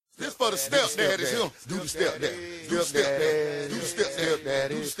the step daddies here. Do the step daddy. Do the step daddy. Do the step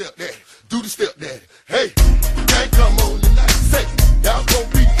daddy. Do the step daddy. Do the step daddy. Hey, gang come on tonight. Say, y'all gon'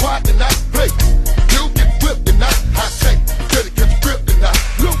 be quiet tonight. Play. You get whipped tonight. I say, better get gripped tonight.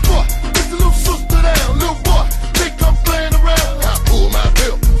 Little boy, get the little sister down. Little boy, think I'm playing around. I pull my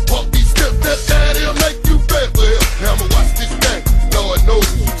belt. Walk these steps, that daddy'll make you bad for him. Now I'ma watch this thing. Lord knows,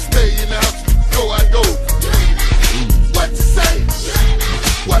 stay in the house. Go, I go. What you say?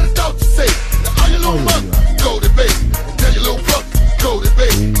 What I thought you say? Now all your little mother, go to bed. Tell your little brother, go to bed.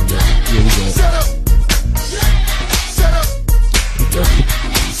 Shut up. Shut up.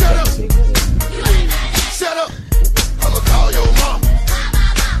 Shut up. Shut up. I'ma call your mama.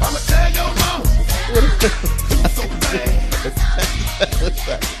 I'ma tell your mama. You so bad.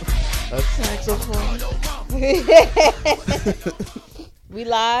 We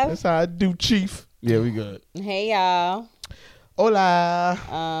live. That's how I do, Chief. Yeah, we good. Hey y'all.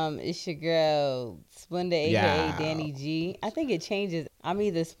 Hola. It's your girl Splenda, aka Yeah. Danny G. I think it changes. I'm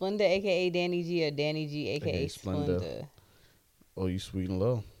either Splenda, aka Danny G, or Danny G, aka Splenda. Oh, you sweet and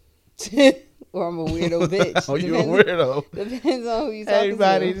low. Or I'm a weirdo bitch. Oh, you a weirdo. Depends on who you Hey, talking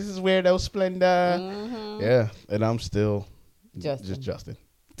everybody, to. this is Weirdo Splenda. Mhm. Yeah, and I'm still Justin. just Justin.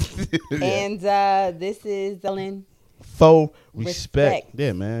 And this is Ellen. Faux respect. Respect.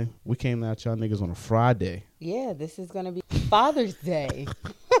 Yeah, man. We came out y'all niggas on a Friday. Yeah, this is gonna be Father's Day.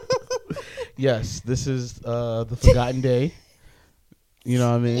 Yes, this is the forgotten day. You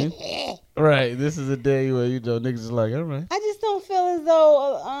know what I mean? Right. This is a day where, niggas is like, all right. I just don't feel as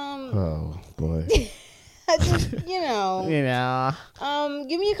though Oh, boy. I just You know.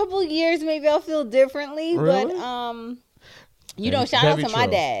 give me a couple of years, maybe I'll feel differently. Really? But shout out to my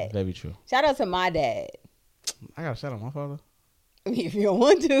dad. Very true. Shout out to my dad. I got to shout out my father. I mean, if you don't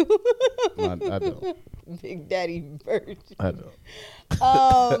want to. I don't. Big Daddy Bird. I don't.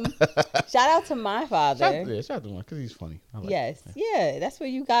 Shout out to my father. Shout out to him because he's funny. I like Yes. him. Yeah. That's where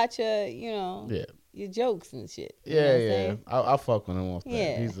you got your, Yeah. your jokes and shit. You know Yeah, what I'm yeah. saying? I fuck with him off that.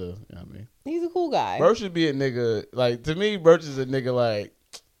 Yeah. He's a, you know what I mean? He's a cool guy. Birch should be a nigga, like, to me, Birch is a nigga, like,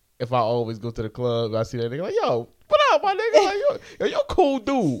 if I always go to the club, I see that nigga, like, yo, what up, my nigga? Like, you're a cool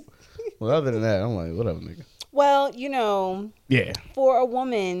dude. Well, other than that, I'm like, whatever, nigga. Well, Yeah. for a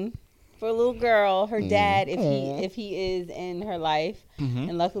woman, for a little girl, her dad, Aw. if he is in her life, Mm-hmm.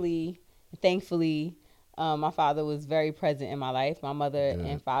 and luckily, thankfully, my father was very present in my life. My mother Good.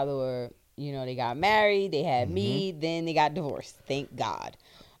 and father were, they got married, they had me, then they got divorced. Thank God.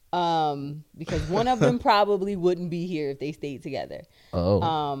 Because one of them probably wouldn't be here if they stayed together.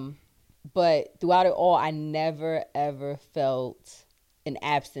 Oh. But throughout it all, I never, ever felt an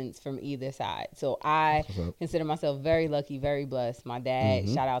absence from either side. So I What's up? consider myself very lucky, very blessed. My dad,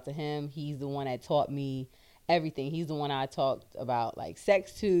 shout out to him. He's the one that taught me everything. He's the one I talked about like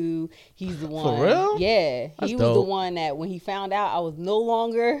sex to. He's the one. For real? Yeah. That's He was the dope. one that when he found out I was no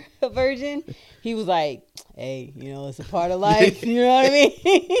longer a virgin, he was like, hey, it's a part of life. You know what I mean?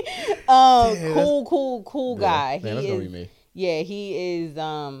 Cool guy. Man, that's He gonna is, be me. yeah, he is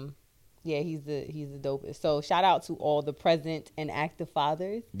he's the dopest. So shout out to all the present and active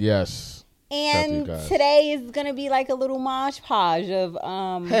fathers. Yes. Shout out to you And guys. today is gonna be like a little mosh podge of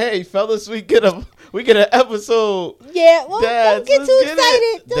Hey, fellas, we get an episode. yeah, well, Dads, don't get let's too get it.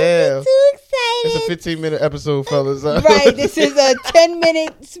 excited. Don't Damn. get too It's a excited. 15-minute episode, fellas. Right, this is a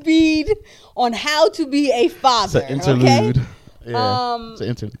 10-minute speed on how to be a It's father. an interlude. Okay? Yeah. It's an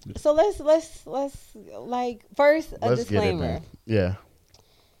interlude. So let's like first a Let's get it, disclaimer. man. Yeah.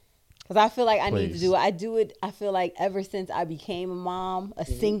 Because I feel like I need to Please. do it. I do it. I feel like ever since I became a mom, a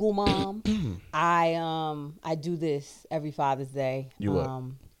single mom, I do this every Father's Day. You what?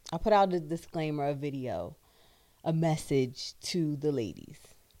 I put out a disclaimer, a video, a message to the ladies,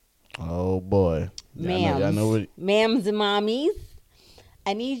 Oh, boy. ma'ams, I know what. ma'ams and mommies.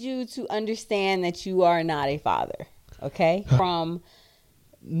 I need you to understand that you are not a father. Okay, from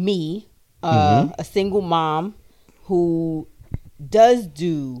me, a single mom who does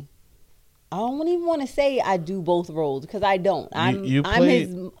do. I don't even want to say I do both roles because I don't. I'm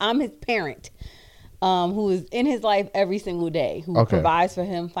his parent, who is in his life every single day, who provides for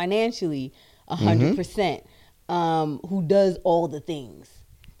him financially 100%, who does all the things.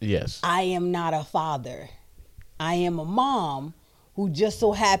 Yes. I am not a father. I am a mom who just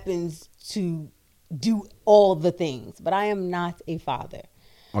so happens to do all the things, but I am not a father.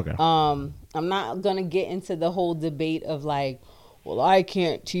 Okay. I'm not gonna get into the whole debate of like, well, I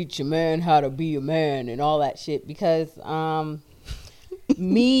can't teach a man how to be a man and all that shit because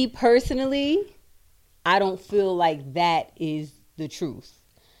me personally, I don't feel like that is the truth.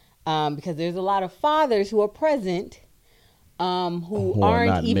 Because there's a lot of fathers who are present who Who are aren't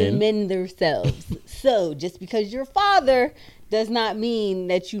not even men. men themselves. So just because you're father does not mean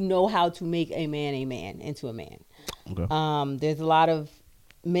that you know how to make a man into a man. Okay. There's a lot of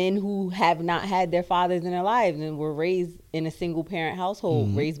men who have not had their fathers in their lives and were raised in a single parent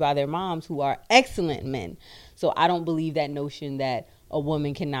household, raised by their moms, who are excellent men. So I don't believe that notion that a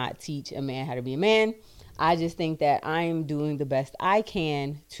woman cannot teach a man how to be a man. I just think that I'm doing the best I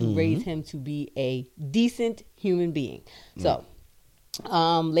can to raise him to be a decent human being. So,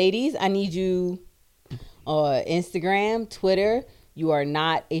 ladies, I need you Instagram, Twitter. You are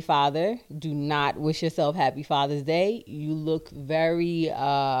not a father. Do not wish yourself happy Father's Day. You look very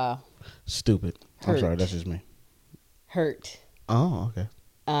Stupid. I'm Hurt. sorry, that's just me. hurt. Oh, okay.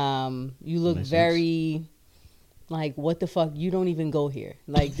 You look Makes very like, what the fuck? You don't even go here.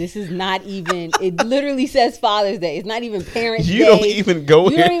 Like, this is not even. It literally says Father's Day. It's not even Parents' Day. You don't even go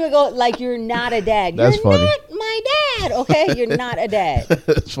You here. don't even go. Like, you're not a dad. That's you're funny. not my dad. Okay, you're not a dad.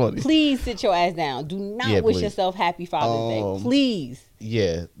 That's funny. Please sit your ass down. Do not Yeah, wish please. yourself happy Father's Day. Please.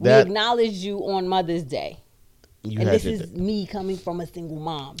 Yeah, We that acknowledge you on Mother's Day. you And had this to- is me coming from a single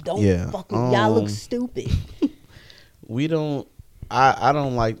mom. Don't Yeah, fuck with y'all look stupid. we don't. I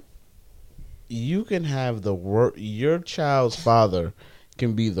don't like. You can have the worst. Your child's father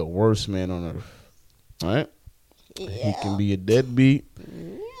can be the worst man on earth, right? He can be a deadbeat.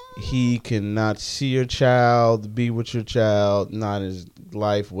 He cannot see your child, be with your child, not his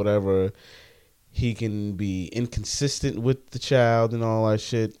life, whatever. He can be inconsistent with the child and all that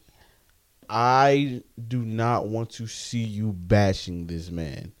shit. I do not want to see you bashing this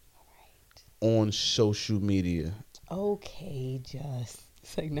man on social media. Okay, just.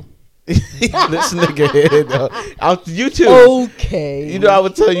 It's like, no. This nigga here, though. You too. Okay. You know, I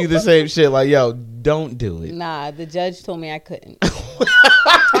would tell you the same shit. Like, yo, don't do it. Nah, the judge told me I couldn't.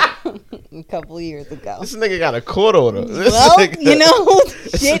 A couple of years ago. This nigga got a court order. This Well, nigga, you know,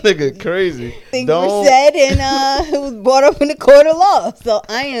 this shit, nigga crazy. things Don't. were said and it was brought up in the court of law. So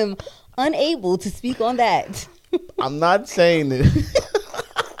I am unable to speak on that. I'm not saying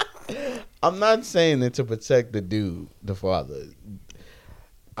that. I'm not saying it to protect the dude, the father.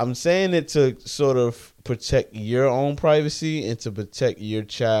 I'm saying it to sort of protect your own privacy and to protect your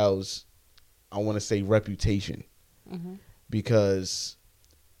child's, I want to say, reputation. Because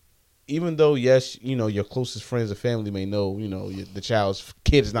even though, yes, you know, your closest friends or family may know, you know, the child's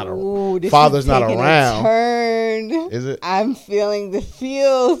kid is not Ooh, around, this father's is not taking a around. turn. Is it? I'm feeling the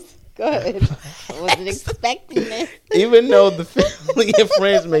feels. Good. I wasn't expecting this. Even though the family and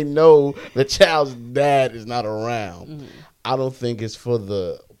friends may know the child's dad is not around, I don't think it's for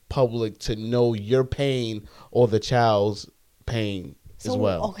the public to know your pain or the child's pain as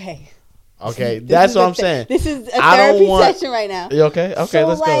well. Okay. Okay, This that's is what a I'm saying. This is a I don't therapy want- session right now. You okay? Okay, So,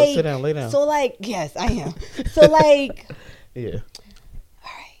 let's go. like- Sit down, lay down. So, like, yes, I am. So, like, Yeah. all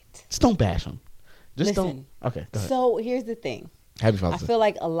right. Just don't bash them. Just don't. Listen. Okay, go ahead. So, here's the thing. Happy I Father's Day. feel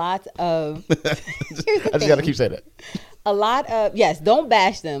like a lot of I here's the just got to thing. keep saying that. a lot of yes, don't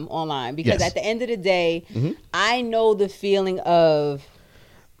bash them online because Yes. at the end of the day, I know the feeling of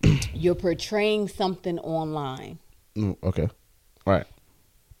you're portraying something online, Okay. All right.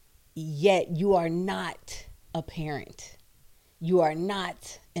 yet you are not a parent. You are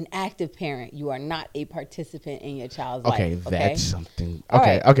not an active parent. You are not a participant in your child's Okay, life. that's something. All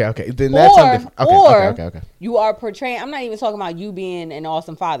Okay, right. okay. Then that's something different. Okay, or okay. you are portraying. I'm not even talking about you being an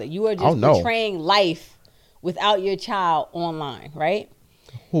awesome father. You are just Oh, no. portraying life without your child online, right?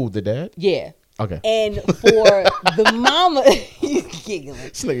 Who, the dad? Yeah. Okay. And for the mama, you giggling.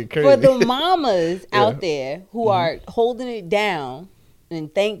 This nigga crazy. For the mamas Yeah. out there who are holding it down,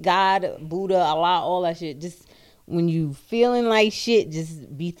 and thank God, Buddha, Allah, all that shit. Just when you feeling like shit,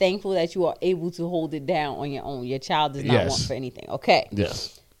 just be thankful that you are able to hold it down on your own. Your child does not Yes. want for anything. Okay.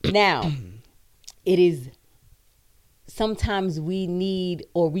 Yes. Now, it is sometimes we need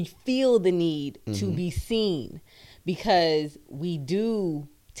or we feel the need to be seen because we do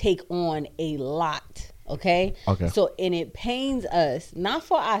take on a lot. Okay. Okay. So, and it pains us, not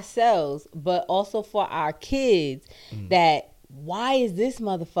for ourselves, but also for our kids that why is this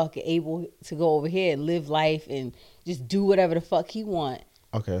motherfucker able to go over here and live life and just do whatever the fuck he want?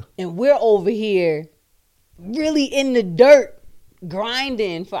 Okay. And we're over here really in the dirt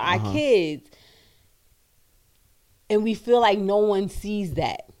grinding for our kids, and we feel like no one sees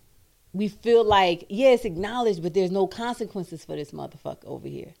that. We feel like, yeah, it's acknowledged, but there's no consequences for this motherfucker over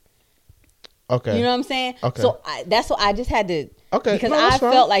here. Okay. You know what I'm saying? Okay. So that's what I just had to, Okay. because No, I that's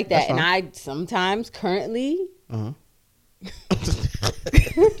fine. felt like that, That's and fine. I sometimes currently, Uh-huh.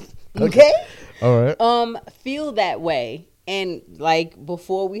 okay, All right. feel that way. And like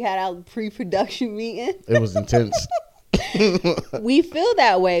before we had our pre-production meeting, It was intense. we feel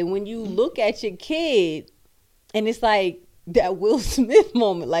that way when you look at your kid, and it's like that Will Smith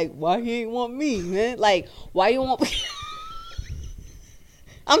moment. Like, why he ain't want me, man? Like, why you want?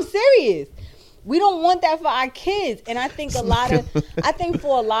 I'm serious. We don't want that for our kids, and I think for a lot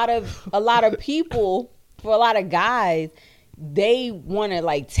of people, for a lot of guys, they want to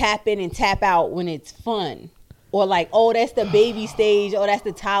like tap in and tap out when it's fun. Or like, oh, that's the baby stage. Oh, that's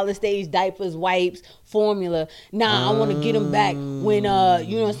the toddler stage. Diapers, wipes, formula. Nah, I want to get him back when, you know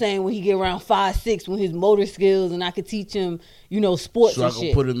what I'm saying, when he get around 5, 6, when his motor skills, and I could teach him, sports so and I shit.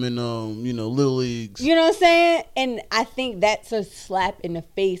 can put him in, little leagues. You know what I'm saying? And I think that's a slap in the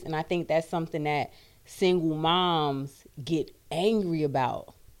face, and I think that's something that single moms get angry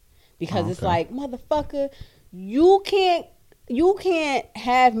about. Because it's like, motherfucker, you can't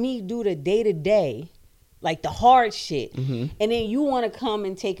have me do the day-to-day. Like the hard shit. And then you want to come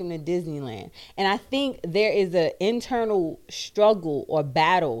and take him to Disneyland. And I think there is an internal struggle or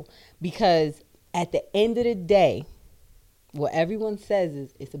battle because at the end of the day, what everyone says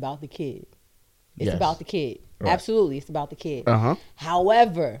is it's about the kid. It's about the kid. Right. Absolutely, it's about the kid.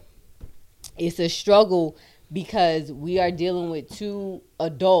 However, it's a struggle because we are dealing with 2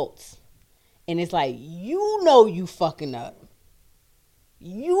 adults. And it's like, you fucking up.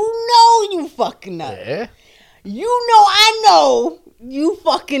 You fucking up. Yeah. I know you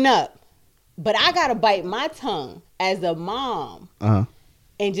fucking up. But I gotta bite my tongue as a mom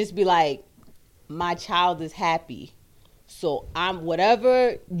and just be like, my child is happy. So I'm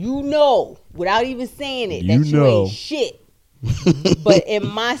whatever without even saying it, that you ain't shit. But in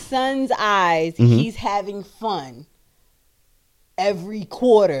my son's eyes, he's having fun every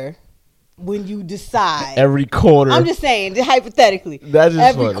quarter. When you decide every quarter, I'm just saying hypothetically. That's just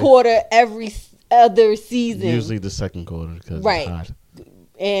every funny. quarter, every other season. Usually the second quarter, because right, it's hot.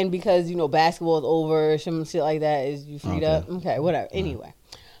 And because basketball is over, some shit like that is you freed up. Okay, whatever. Right. Anyway,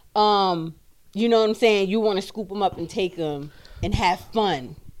 you know what I'm saying. You want to scoop them up and take them and have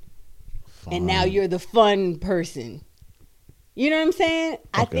fun, and now you're the fun person. You know what I'm saying? Okay.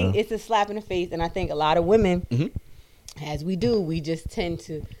 I think it's a slap in the face, and I think a lot of women, as we do, we just tend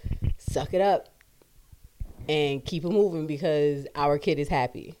to suck it up and keep it moving because our kid is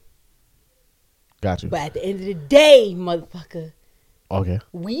happy. Got you. But at the end of the day, motherfucker,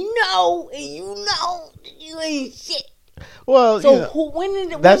 we know and you ain't shit. Well, so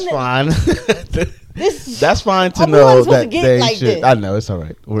that's fine. That's fine to know that they like should. this. I know it's all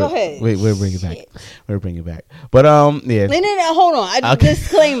right. Go ahead. We'll bring it back. We'll bring it back. But yeah. Hold on.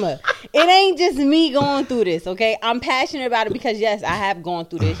 Disclaimer. It ain't just me going through this. Okay, I'm passionate about it because yes, I have gone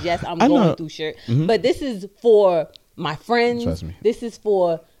through this. Yes, I'm going through shit. But this is for my friends. Trust me. This is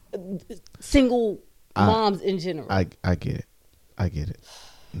for single moms in general. I get it.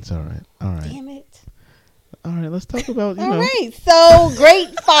 It's all right. All right. Damn it. All right. Let's talk about all right. So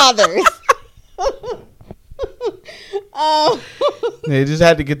great fathers. Yeah, just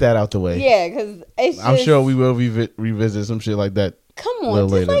had to get that out the way. Yeah, because I'm sure we will revisit some shit like that. Come on,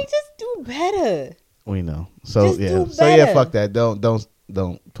 just do better. We know. So just fuck that. Don't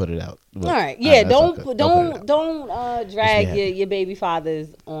put it out. But, all right, yeah, don't drag your baby fathers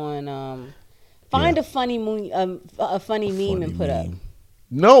on. Find a funny meme and put up.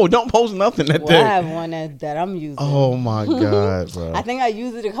 No, don't post nothing that day. I have one that I'm using. Oh my god, bro! I think I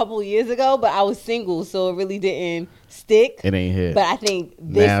used it a couple of years ago, but I was single, so it really didn't stick. It ain't hit. But I think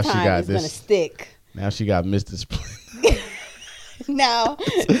this time it's gonna stick. Now she got misdisciplined. now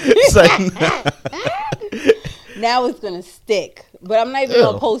it's gonna stick. But I'm not even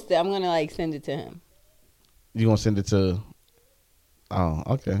gonna post it. I'm gonna send it to him. You gonna send it to? Oh,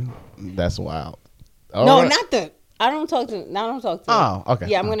 okay. That's wild. All right. Not the. I don't talk to him. Oh, okay.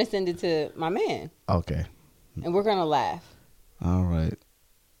 Yeah, I'm going to send it to my man. Okay. And we're going to laugh. All right.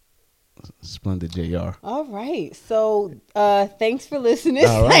 Splendid JR. All right. So, thanks for listening.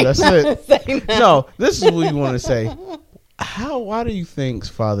 All right, that's it. No, this is what you want to say. Why do you think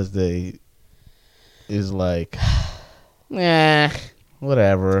Father's Day is like,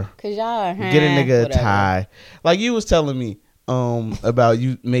 whatever. Because y'all get a nigga a tie. Like you was telling me about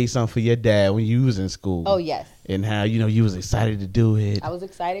you made something for your dad when you was in school. Oh, yes. And how, you was excited to do it. I was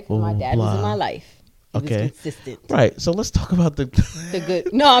excited because my dad was in my life. He was consistent. Right. So let's talk about the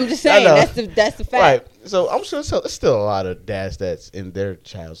good. No, I'm just saying that's the fact. Right. So I'm sure there's still a lot of dads that's in their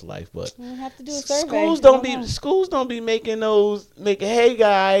child's life, but you have to do a survey. Schools don't be making hey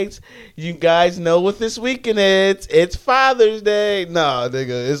guys, you guys know what this weekend is. It's Father's Day. No,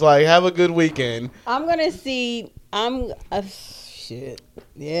 nigga. It's like have a good weekend. I'm gonna see shit.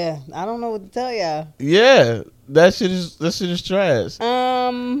 Yeah. I don't know what to tell y'all. Yeah. That shit is trash.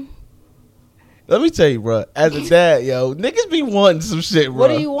 Let me tell you, bro. As a dad, yo, niggas be wanting some shit, bro. What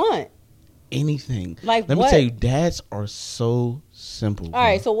do you want? Anything. Like Let what? me tell you, dads are so simple. All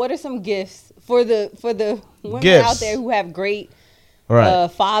right. So what are some gifts for the women Gifts. out there who have great Right.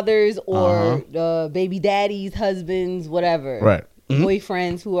 fathers or baby daddies, husbands, whatever, Right. Mhm.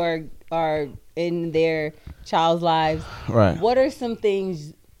 boyfriends who are in their child's lives? Right. What are some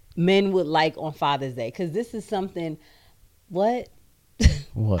things men would like on Father's Day? Because this is something. What?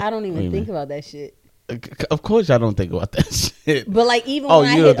 What? I don't What do even you think mean? about that shit. Of course, I don't think about that shit. But like even Oh, when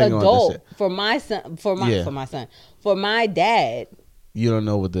I you don't hit think about that adult shit. for my son, for Yeah. my dad, You don't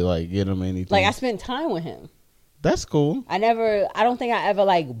know what to like get him anything. like I spent time with him. That's cool. I don't think I ever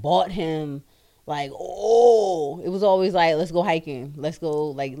like bought him like, oh, it was always like, let's go hiking. Let's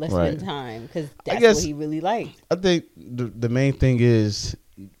Right. spend time. Because that's guess- what he really liked. I think the main thing is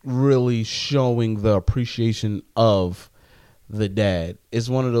really showing the appreciation of the dad. It's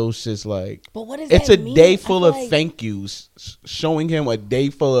one of those shits like But what does it's that a mean? day I full feel of like- thank yous. Showing him a day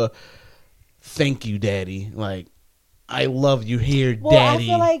full of thank you, daddy. Like I love you here, Well, daddy.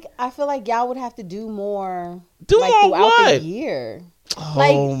 I feel like y'all would have to do more Do like more throughout the what? year. Oh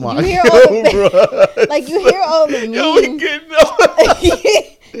like, my you hear god, all the- bro. Like you hear all the Yo, we memes. getting up.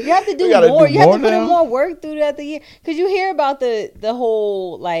 You have to do gotta more. do You have more to put in now? more work throughout the year because you hear about the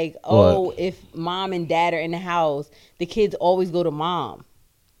whole like, oh, What? if mom and dad are in the house, the kids always go to mom.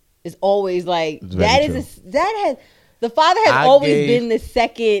 It's always like It's very true. the father has I always gave- been the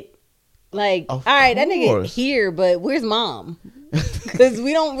second. Like, Of all right, that nigga course. here, but where's mom? Because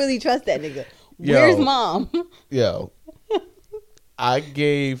we don't really trust that nigga. Where's Yo. mom? Yo,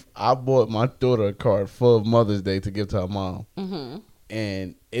 I bought my daughter a card for Mother's Day to give to her mom. Mm-hmm.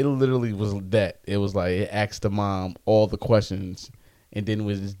 And it literally was that. It was like, it asked the mom all the questions. And then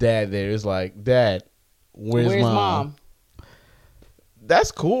with his dad there, it's like, Dad, where's mom?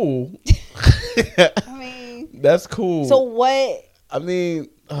 That's cool. I mean, That's cool. so what? I mean,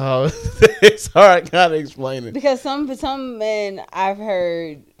 it's hard to kind of explain it. Because some men I've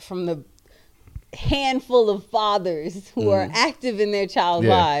heard from the handful of fathers who are active in their child's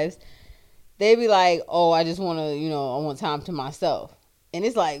Yeah. lives, they be like, "Oh, I just want to, I want time to myself," and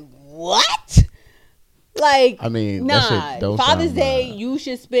it's like, what? Like, I mean, that nah. shit don't Father's sound Day right. you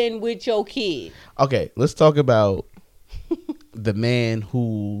should spend with your kid. Okay, let's talk about the man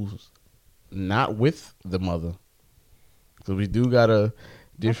who's not with the mother. Because we do got to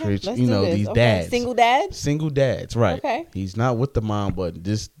differentiate, let's do this. these Okay, dads. single dads. Single dads, right. Okay. He's not with the mom, but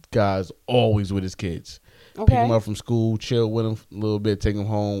this guy's always with his kids. Pick Okay. him up from school, chill with him a little bit, take him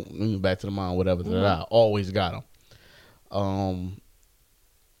home, back to the mom, whatever. Always got him.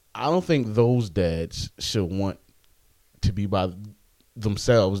 I don't think those dads should want to be by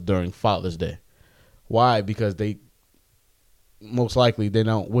themselves during Father's Day. Why? Because they most likely they're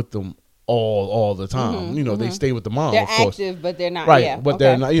not with them all the time. They stay with the mom, They're of course. active, but they're not. Right, Yeah, but okay.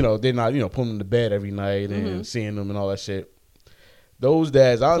 they're not. They're not. Putting them to bed every night and seeing them and all that shit. Those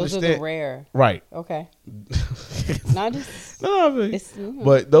dads, I Those are understand. the rare. Right. Okay. Not just. No, I mean, It's,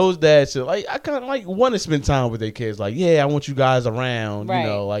 but those dads should I kind of like want to spend time with their kids. Like, yeah, I want you guys around. Right.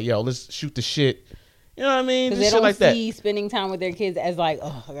 Like, yo, let's shoot the shit. You know what I mean? Because Just they shit don't like see that. spending time with their kids as like,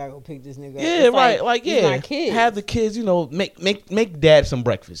 oh, I gotta go pick this nigga up. Yeah, It's right. Like, these yeah, my kids. have the kids. Make dad some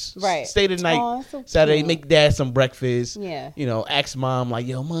breakfast. Right. Stay the night. Aw, that's so Saturday, cute. make dad some breakfast. Yeah. Ask mom like,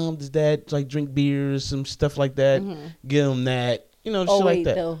 yo, mom, does dad like drink beers, some stuff like that? Give him that. Oh shit wait, like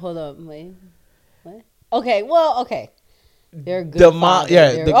that. though, hold up, wait, what? Okay, well, okay. They're good. The mom, fathers.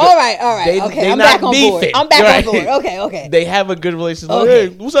 yeah. They're- all right. They- Okay, they I'm not back on board. beefing. I'm back Right. on board. Okay. They have a good relationship. Like, Okay.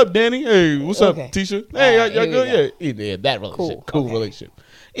 hey, what's up, Danny? Hey, what's Okay. up, Tisha? Hey, All right, y'all here we good? Yeah, that relationship. Cool Okay. relationship.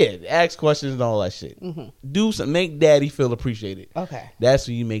 Yeah, ask questions and all that shit. Do some, make daddy feel appreciated. Okay. That's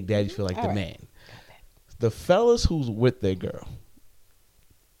when you make daddy feel like All the right. man. The fellas who's with their girl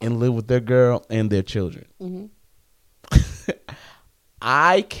and live with their girl and their children.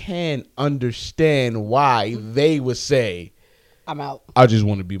 I can understand why they would say, I'm out. I just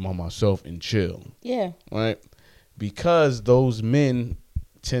want to be by myself and chill. Yeah. Right? Because those men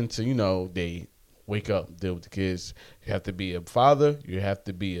tend to, they wake up, deal with the kids. You have to be a father. You have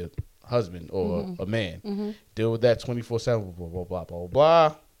to be a husband or a man. Deal with that 24/7, blah, blah, blah, blah,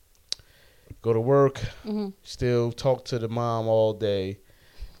 blah. Go to work. Still talk to the mom all day.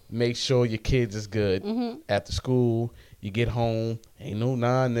 Make sure your kids is good. After school, you get home. Ain't no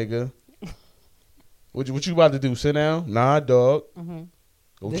nigga. What you about to do? Sit down? Nah, dog.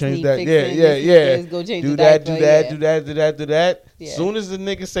 Go This change need that. fixing, Yeah, this yeah, need yeah. this, go change Do the that, diaper, do that, yeah. do that, do that, do that. Yeah. Soon as the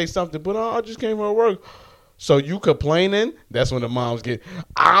nigga say something, but I just came from work. So you complaining? That's when the moms get.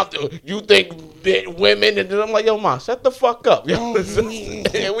 You think that women? And then I'm like, yo, mom, shut the fuck up. Yo,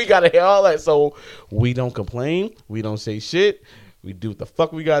 and we gotta hear all that. So we don't complain. We don't say shit. We do what the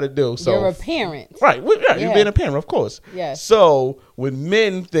fuck we gotta do. So you're a parent, right? You're being a parent, of course. Yeah. So when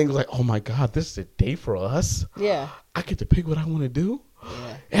men think like, oh my god, this is a day for us. Yeah. I get to pick what I want to do.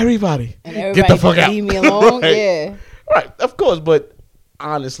 Yeah. Everybody, And get the fuck out. Leave me alone. Right. Yeah. Right, of course, but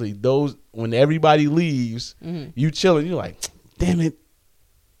honestly, when everybody leaves, you chilling, you're like, damn it,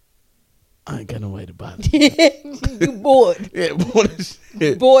 I ain't got no way to bother. You bored. Yeah, bored as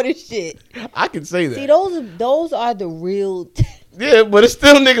shit. Bored as shit. I can say that. See, those are the real Yeah, but it's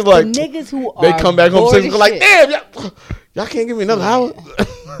still niggas like niggas who they are come back home bored and as like, shit. damn, y'all can't give me another hour.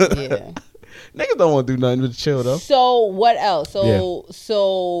 Yeah. Niggas don't want to do nothing but chill though. So what else? So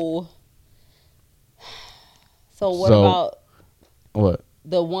what about What?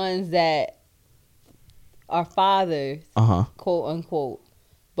 the ones that are fathers, quote unquote,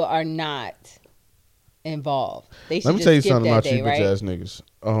 but are not involved? They should Let me just tell you skip something that about day, you right? bitch ass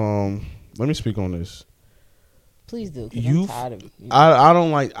niggas. Let me speak on this. Please do, because I'm tired of it. I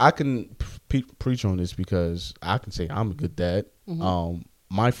don't like. I can preach on this because I can say I'm a good dad. All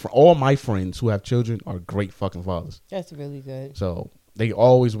my friends who have children are great fucking fathers. That's really good. So they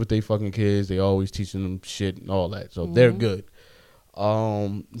always with their fucking kids. They always teaching them shit and all that. So they're good.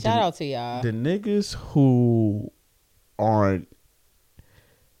 Shout out to y'all. The niggas who aren't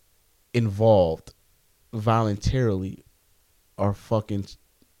involved voluntarily are fucking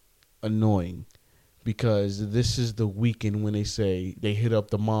annoying. Because this is the weekend when they say, they hit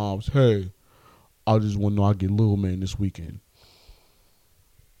up the moms, hey, I just want to know I get little man this weekend.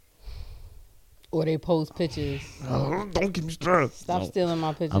 Or they post pictures. Don't get me started. Stop stealing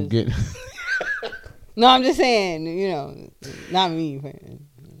my pictures. I'm getting... No, I'm just saying, not me.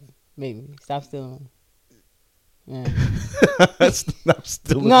 Maybe. Stop stealing. Yeah. Stop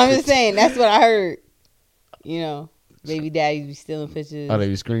stealing No, I'm pictures. just saying, that's what I heard. Baby daddies be stealing pictures. Oh, they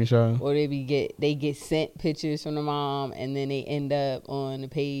be screenshotting? Or they get sent pictures from the mom, and then they end up on the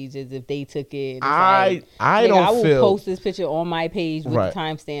page as if they took it. It's I I will feel... post this picture on my page with Right. the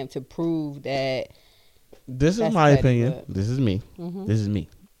timestamp to prove that. This is That's my petty, opinion. but- This is me. This is me.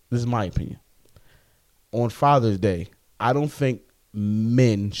 This is my opinion. On Father's Day, I don't think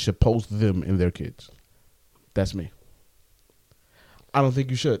men should post them and their kids. That's me. I don't think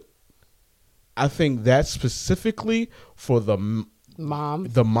you should. I think that's specifically for the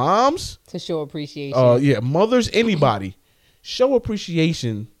moms To show appreciation. Yeah, mothers, anybody. Show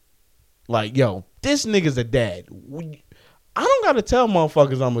appreciation. Like, yo, this nigga's a dad. I don't gotta tell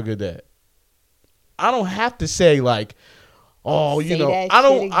motherfuckers I'm a good dad. I don't have to say like, oh, Say I that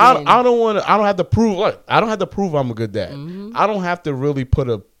don't shit I again. don't want to. I don't have to prove. Like, I don't have to prove I'm a good dad. I don't have to really put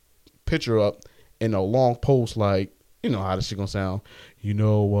a picture up in a long post like, how this shit gonna sound. Being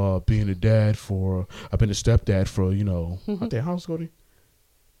a dad I've been a stepdad for, what the how's Cody?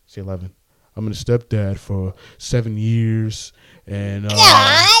 She 11. I'm been a stepdad for 7 years, and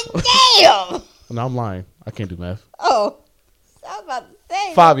God damn! no, I'm lying. I can't do math. Oh, I was about to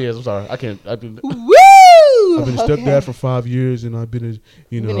say 5 years. I'm sorry. I can't. I've been Woo! a stepdad for 5 years, and I've been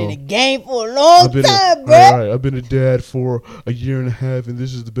Been in the game for a long time, bro. Right, I've been a dad for a year and a half, and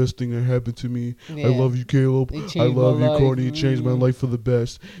this is the best thing that happened to me. Yeah. I love you, Caleb. It changed I love my you, life. Courtney. It changed my life for the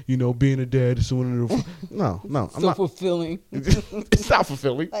best. Being a dad is one of the... No, I'm So not. fulfilling. It's not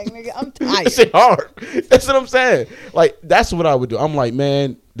fulfilling. Like, nigga, I'm tired. It's hard. That's what I'm saying. Like, that's what I would do. I'm like,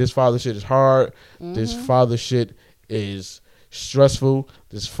 man, this father shit is hard. This father shit is stressful.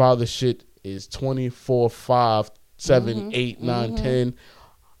 This father shit is 24, 5, 7, 8, 9, 10.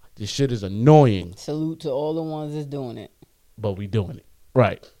 This shit is annoying, Salute to all the ones that's doing it. but we doing it.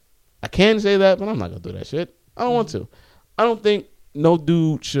 Right. I can say that, but I'm not going to do that shit. I don't want to. I don't think no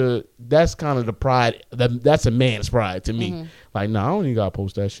dude should. That's kind of the pride. That's a man's pride to me. Like, nah, I don't even got to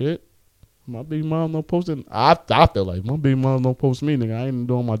post that shit. My baby mom don't post it. I feel like my baby mom don't post me, nigga. I ain't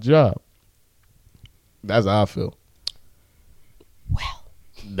doing my job. That's how I feel. Well,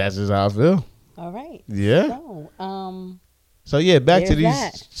 That's just how I feel. all right. Yeah. So, So yeah, back to There's these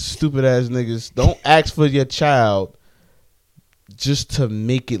that. stupid ass niggas. Don't ask for your child just to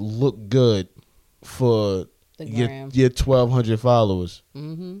make it look good for the your gram. 1,200 followers.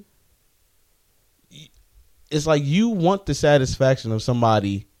 Mm-hmm. It's like you want the satisfaction of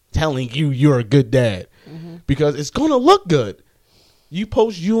somebody telling you you're a good dad because it's gonna look good. You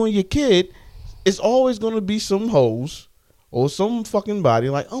post you and your kid, it's always gonna be some hoes or some fucking body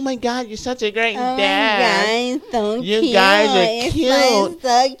like, oh my god, you're such a great dad. So You cute. guys are It's cute.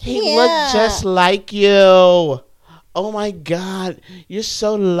 So cute. He looked just like you. Oh my god, you're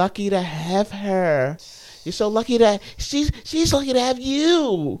so lucky to have her. You're so lucky that she's lucky to have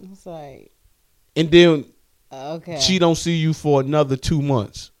you. It's like, And then okay. she don't see you for another 2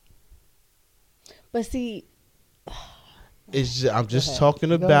 months. But see, It's just, I'm just ahead. talking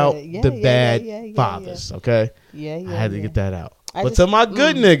Go about ahead. Yeah, the yeah, bad yeah, yeah, fathers, okay? yeah, I had to get that out. I But just- to my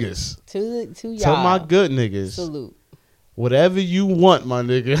good niggas, to y'all. to my good niggas, Salute. whatever you want, my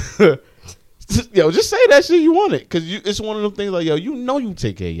nigga. Yo, just say that shit you want it. Because it's one of them things like, yo, you know you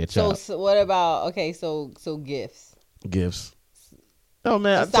take care of your child. So what about, okay, so gifts. Gifts. Oh,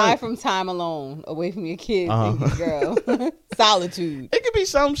 man. Aside from time alone, away from your kids and your girl. Solitude. It could be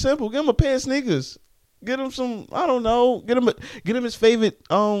something simple. Get him a pair of sneakers. Get him some, I don't know. Get him his favorite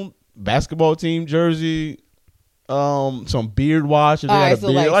basketball team jersey. Some beard wash. If they All got right, a so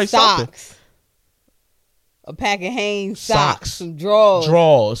beard. like something. socks. A pack of Hanes socks. Socks. Some drawers.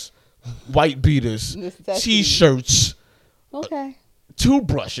 Drawers. White beaters. Necessities. T-shirts. Okay.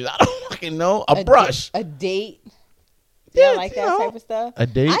 Toothbrushes. I don't fucking know. A brush. A date. Yeah, Yeah, like that you know, type of stuff. a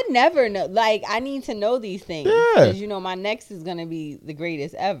date. I never know. Like, I need to know these things. Yeah. Because, you know, my next is going to be the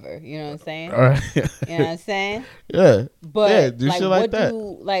greatest ever. You know what I'm saying? All right. You know what I'm saying? Yeah. But, Yeah, do like, shit like what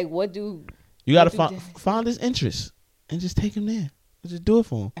that. what do... You gotta what do find his interest and just take him there. Just do it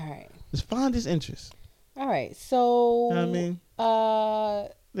for him. All right. Just find his interest. All right. So... You know what I mean?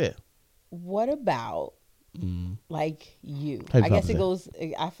 Yeah. What about, Mm. like, you? Happy I guess it Father's goes...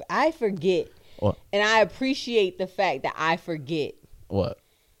 I forget. What? And I appreciate the fact that I forget. What?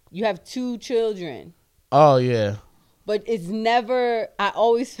 You have 2 children. Oh yeah. But it's never. I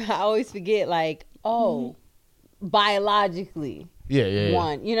always forget. Like, oh, biologically, Yeah.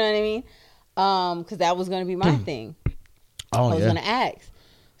 one. You know what I mean? Because that was gonna be my thing. Oh I was yeah. gonna ask.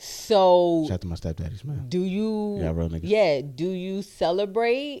 So, Shout out to my stepdaddies, man. do you? Yeah, real niggas. Yeah. Do you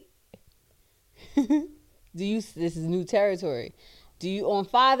celebrate? This is new territory. Do you on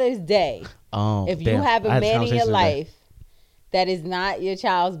Father's Day? Oh, If you damn. have I a had man in your conversation today. life that is not your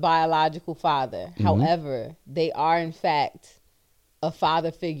child's biological father, Mm-hmm. however, they are in fact a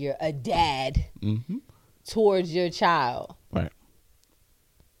father figure, a dad Mm-hmm. towards your child, Right.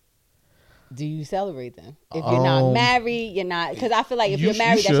 do you celebrate them? If you're not married, you're not, because I feel like if you you're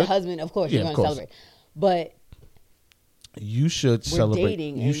married, that's your should. husband, of course Yeah, you're of going to course. celebrate. But You should we're celebrate.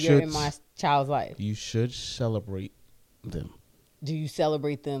 dating you and should. you're in my child's life. You should celebrate them. Do you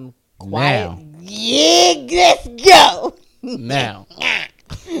celebrate them Now. quiet? Yeah, let's go. Now.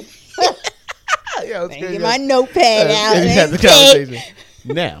 Yo, it's Get my notepad out. We had the Let's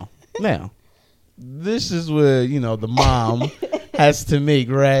conversation. Now, this is where the mom has to make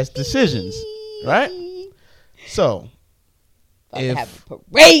rash decisions, right? So, About to if have a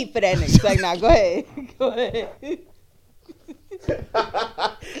parade for that nigga. Like, nah, go ahead. Go ahead.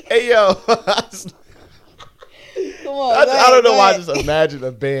 hey yo, Come on. I go ahead, don't know go why I ahead. just imagine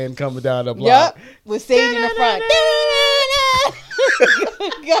a band coming down the block. Yup. With Sage in the front.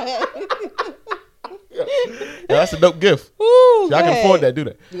 Go ahead. Yeah, that's a dope gift. Woo, Y'all go can ahead. afford that. Do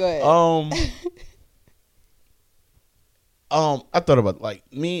that. Go ahead. I thought about like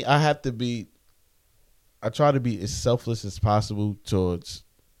me. I try to be as selfless as possible towards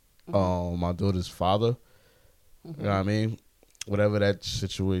my daughter's father. You know what I mean? Whatever that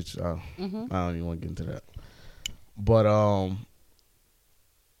situation. I don't even want to get into that. But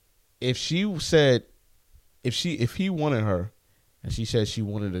if she said, if he wanted her, and she said she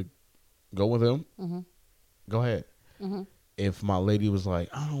wanted to go with him, go ahead. If my lady was like,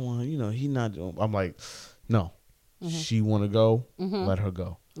 I don't want, he not. I'm like, no. She want to go, let her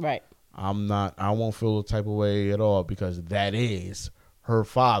go. Right. I'm not. I won't feel the type of way at all because that is her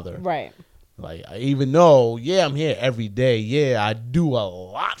father. Right. Like, even though, I'm here every day. Yeah, I do a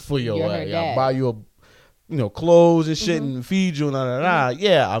lot for you. You're her Like, I dad. buy you clothes and shit and feed you and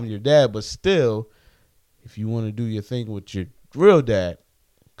Yeah, I'm your dad, but still, if you want to do your thing with your real dad,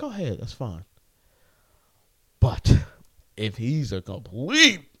 go ahead. That's fine. But if he's a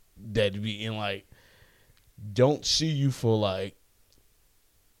complete deadbeat and like don't see you for like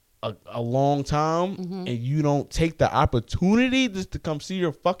a long time and you don't take the opportunity just to come see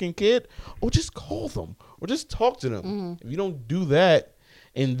your fucking kid, or just call them or just talk to them. If you don't do that,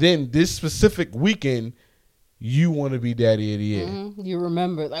 and then this specific weekend you want to be daddy of the year. You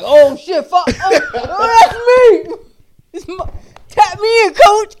remember, like, oh shit, fuck, oh, that's me. Tap me in,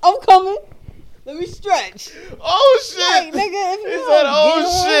 coach. I'm coming. Let me stretch. Oh shit! Like, nigga, if you He don't said, get "Oh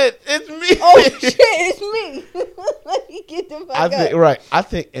on- shit, it's me." Oh shit, it's me. Let me get the fuck I up. think right. I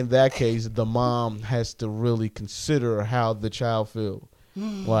think in that case, the mom has to really consider how the child feel.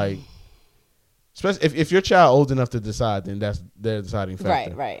 Like, especially if your child old enough to decide, then that's their deciding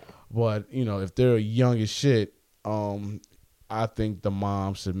factor. Right. But if they're young as shit, I think the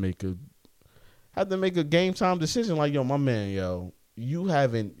mom should make have to make a game time decision. Like, yo, my man, yo, you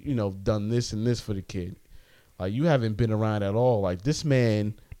haven't, done this and this for the kid. Like, you haven't been around at all. Like, this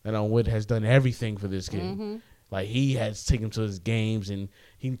man that I'm with has done everything for this kid. Mm-hmm. Like, he has taken him to his games and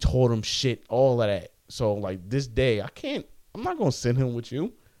he taught him shit, all of that. So, like, this day, I'm not going to send him with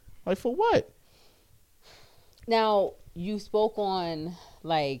you. Like, for what? Now, you spoke on,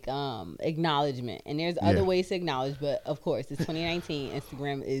 like, acknowledgement. And there's other ways to acknowledge. But, of course, it's 2019.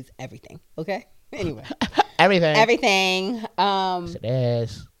 Instagram is everything. Okay? Anyway. Everything.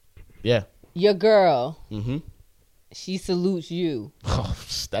 Ass. Yeah. Your girl. Mm-hmm. She salutes you. Oh,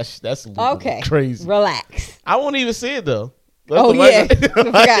 that's okay. Crazy. Relax. I won't even see it though. Yeah.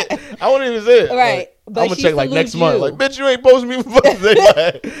 I won't even see it. Right. Like, But I'm gonna check like next you. month. Like, bitch, you ain't posting me for Father's Day.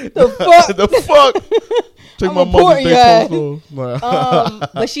 Like, The fuck? the fuck? Take I'm my Mother's Day post.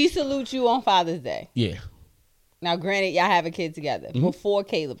 But she salutes you on Father's Day. Yeah. Now, granted, y'all have a kid together before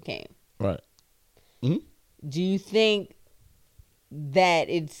Caleb came. Right. Mm-hmm. Do you think that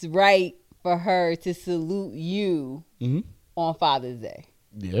it's right for her to salute you on Father's Day?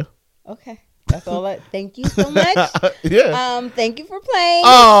 Yeah. Okay. That's all. Thank you so much. Yeah. Thank you for playing.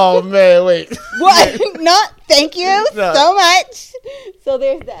 Oh man, wait. What? Not thank you so much. So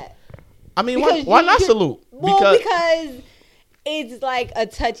there's that. I mean, why not salute? Well, because it's like a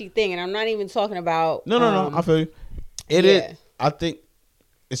touchy thing, and I'm not even talking about. No. I feel you. It is. I think,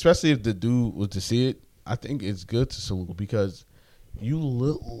 especially if the dude was to see it, I think it's good to salute because you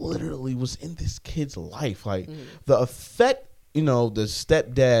literally was in this kid's life. Like the effect, the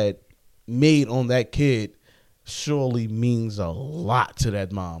stepdad made on that kid surely means a lot to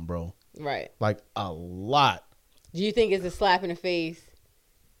that mom, bro. Right. Like a lot. Do you think it's a slap in the face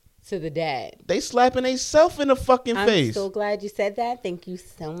to the dad? They slapping themselves in the fucking face. I'm so glad you said that. Thank you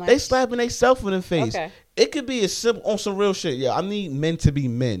so much. They slapping themselves in the face. Okay. It could be as simple on some real shit. Yeah, I need men to be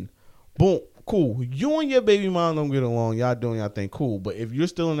men. Boom. Cool. You and your baby mom don't get along. Y'all doing y'all thing. Cool. But if you're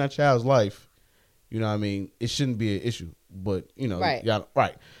still in that child's life, you know what I mean? It shouldn't be an issue. But, right. Y'all,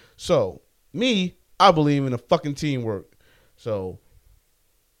 right. So, me, I believe in a fucking teamwork. So,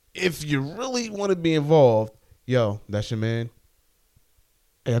 if you really want to be involved, yo, that's your man.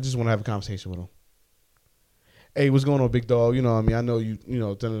 Hey, I just want to have a conversation with him. Hey, what's going on, big dog? You know what I mean? I know you,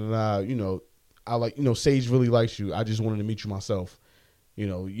 I like, Sage really likes you. I just wanted to meet you myself. You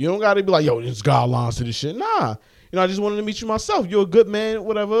don't got to be like, yo, this guy lines to this shit. Nah. I just wanted to meet you myself. You're a good man,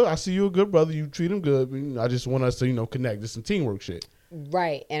 whatever. I see you're a good brother. You treat him good. I just want us to, connect. This some teamwork shit.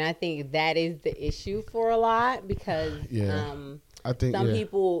 Right. And I think that is the issue for a lot because I think some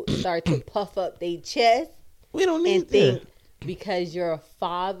people start to puff up their chest. We don't need and think because you're a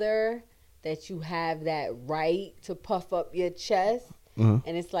father that you have that right to puff up your chest. And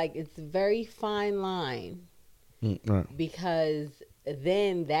it's like, it's a very fine line. Right. Because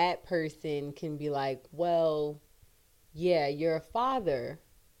then that person can be like, well, yeah, you're a father.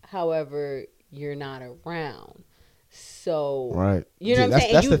 However, you're not around. So, right. You know what I'm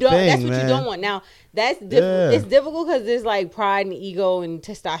saying? And that's what you don't want. Now, that's difficult. It's difficult because there's like pride and ego and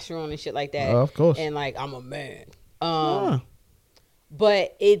testosterone and shit like that. Of course. And like, I'm a man.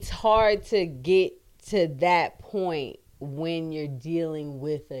 But it's hard to get to that point when you're dealing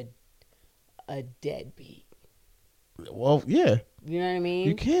with a deadbeat. Well, yeah. You know what I mean?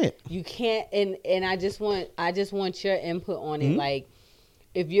 You can't and I just want your input on it. Like,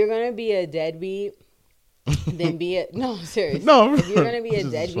 if you're gonna be a deadbeat, then seriously. No, if you're gonna be a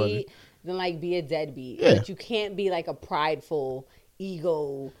deadbeat, then like be a deadbeat. Yeah. But you can't be like a prideful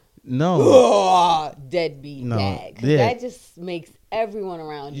ego deadbeat dad. 'Cause that just makes everyone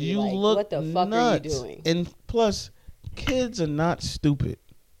around you like, look what the fuck nuts. are you doing? And plus, kids are not stupid.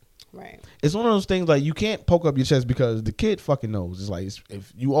 Right. It's one of those things like you can't poke up your chest because the kid fucking knows. It's like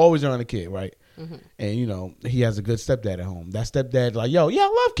if you always around a kid, right? And he has a good stepdad at home. That stepdad like, yo, yeah,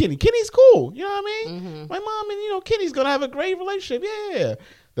 I love Kenny. Kenny's cool. You know what I mean? My mom and Kenny's gonna have a great relationship. Yeah.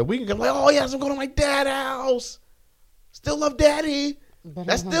 The weekend come like, oh yes, I'm going to my dad's house. Still love daddy. But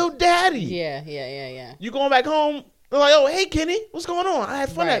that's still daddy. Yeah. You going back home? They're like, oh hey Kenny, what's going on? I had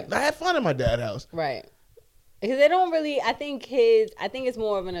fun. I had fun at my dad's house. Right. Because they don't really, I think it's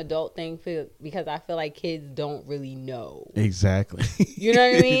more of an adult thing because I feel like kids don't really know. Exactly. You know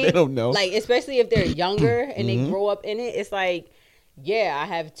what I mean? They don't know. Like, especially if they're younger and they grow up in it, it's like, yeah, I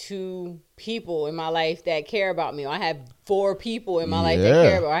have 2 people in my life that care about me. Or I have 4 people in my life that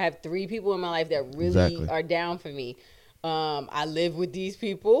care about me. Or I have 3 people in my life that really are down for me. I live with these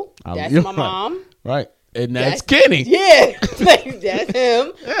people. That's my mom. Right. And that's Kenny. Yeah. Like, that's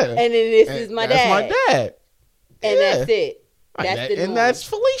him. Yeah. And then this is my dad. That's my dad. And that's it. That's and that's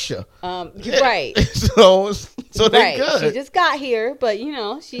Felicia. Right. So So they good. She just got here, but you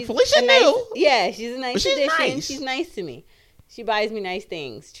know, she's Felicia a nice, new. yeah, she's a nice But she's addition. nice. She's nice to me. She buys me nice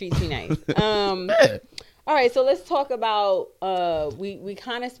things, treats me nice. All right, so let's talk about we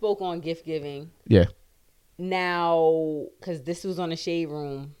kind of spoke on gift giving. Yeah. Now, because this was on the Shade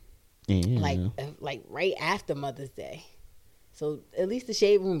Room, Yeah. like right after Mother's Day. So at least the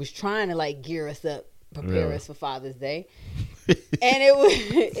Shade Room was trying to like gear us up, prepare us for Father's Day. And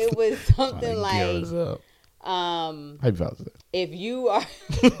it was something like Happy Father's Day. if you are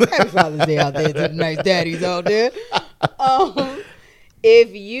Happy Father's Day out there to the nice daddies out there.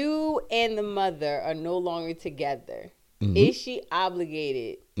 If you and the mother are no longer together, is she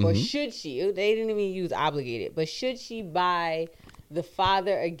obligated or should she? They didn't even use obligated, but should she buy the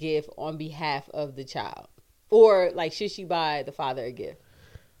father a gift on behalf of the child? Or like should she buy the father a gift?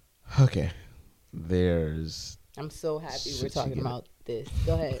 Okay. I'm so happy we're Should she talking get about this.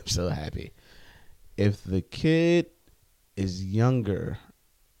 Go ahead. I'm so happy. If the kid is younger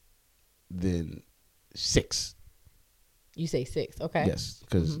than 6. You say 6, okay. Yes,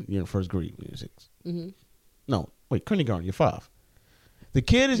 because you're in first grade when you're 6. Mm-hmm. No, wait, kindergarten, you're 5. The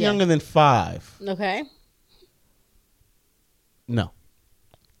kid is Yes. younger than 5. Okay. No.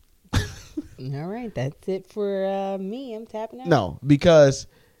 All right, that's it for me. I'm tapping out. No, because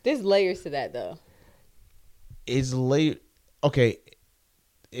There's layers to that though. it's late. Okay,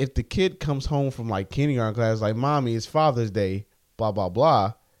 if the kid comes home from like kindergarten class, like, Mommy, it's Father's Day, blah, blah,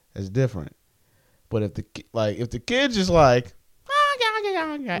 blah, that's different. But if the kid's just like,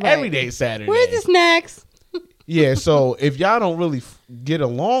 every day is Saturday. Where's the snacks? Yeah, so if y'all don't really get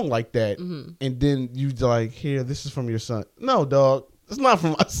along like that, and then you like, here, this is from your son. No, dog, it's not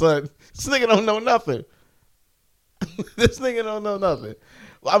from my son. This nigga don't know nothing. This nigga don't know nothing.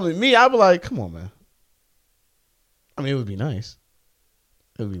 I mean, I'd be like, come on, man. I mean, it would be nice.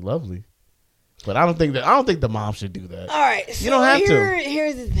 It would be lovely. But I don't think the mom should do that. All right, so You don't have to.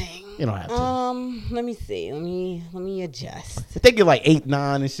 Here's the thing. You don't have to. Let me see. Let me adjust. If they get like 8,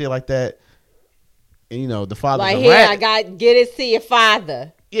 9 and shit like that, and you know the father's Like around. here, I got get it to your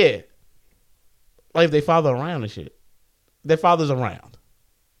father. Yeah. Like if they father around and shit. Their father's around.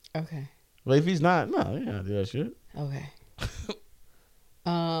 Okay. But if he's not, no, you don't do that shit. Okay.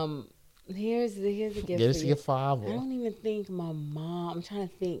 Here's the gift. Get it for to you. your father. I don't even think my mom. I'm trying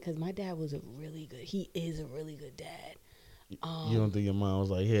to think because my dad was he is a really good dad. You don't think your mom was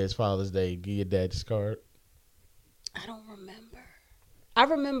like, here, it's Father's Day, give your dad this card? I don't remember. I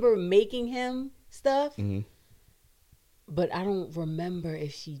remember making him stuff, but I don't remember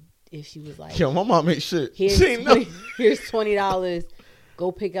if she was like, Yo, my mom ain't shit. here's She ain't no. here's $20.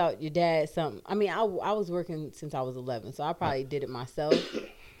 Go pick out your dad something. I mean, I was working since I was 11, so I probably did it myself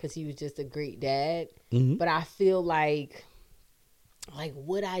because he was just a great dad. But I feel like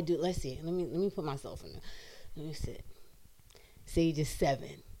what I do. Let's see. Let me put myself in there. Let me sit. Sage is 7,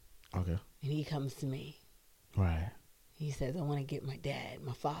 Okay. and he comes to me. Right. He says, "I want to get my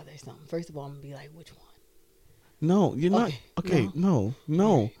father something." First of all, I'm gonna be like, "Which one?" No, you're not. Okay, no.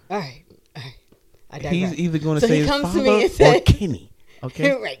 All right. I digress. He's either going to So say he his comes to father me and or says- Kenny.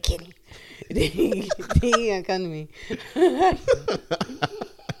 Okay. Right, Kenny. Then he gonna come to me.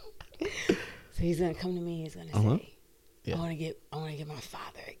 So he's gonna come to me. He's gonna say, Yeah. "I want to get my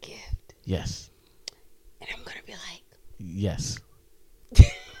father a gift," Yes. and I'm gonna be like, Yes.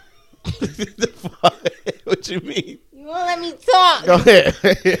 What you mean? "You won't let me talk." Go ahead.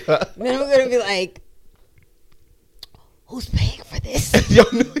 Then I'm gonna be like, "Who's paying for this?" Yo,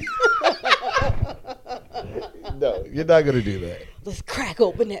 no, you're not gonna do that. Let's crack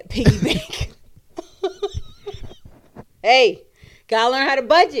open that piggy bank. Hey, gotta learn how to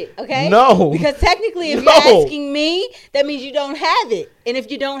budget, okay? No. Because technically, if No. you're asking me, that means you don't have it. And if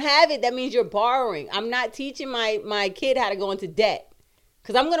you don't have it, that means you're borrowing. I'm not teaching my kid how to go into debt.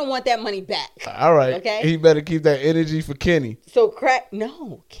 Because I'm going to want that money back. All right. Okay? He better keep that energy for Kenny. So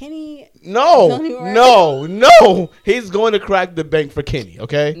no, Kenny. No. Don't even worry. No. He's going to crack the bank for Kenny,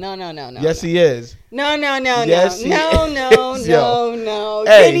 okay? No. Yes, he is. No. Yes, he No. is. Yo. No.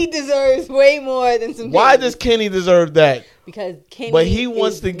 Hey. Kenny deserves way more than some Why pennies. does Kenny deserve that? Because Kenny But he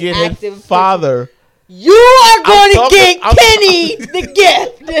wants is to get active his father. You are going to talking- get I'm- Kenny the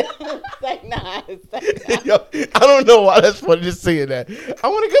gift. It's like, nah. Yo, I don't know why that's funny just saying that. I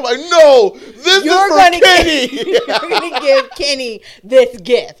want to come like, no, this You're is for gonna Kenny. You're going to give Kenny this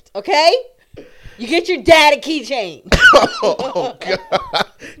gift, okay? You get your dad a keychain. Oh, God.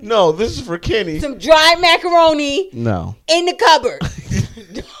 No, this is for Kenny. Some dried macaroni No. in the cupboard.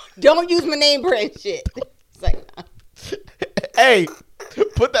 Don't use my name brand shit. It's like, nah. Hey,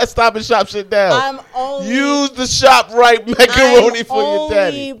 Put that Stop and Shop shit down. I'm only use the ShopRite macaroni for your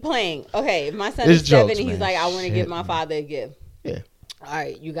daddy. Only playing. Okay, if my son It's is 7 jokes, and he's man. like, I want to Shit, give my man. father a gift. Yeah. All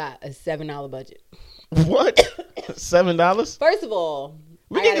right, you got a $7 budget. What? $7? First of all,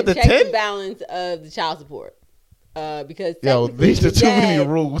 We I can gotta get the check 10? the balance of the child support. Because Yo, technically these are your too many dad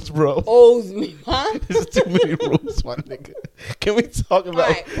rules, bro. owes me, huh? There's too many rules, my nigga. Can we talk about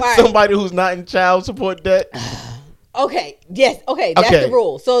All right. somebody who's not in child support debt? Okay, yes, okay, that's Okay. the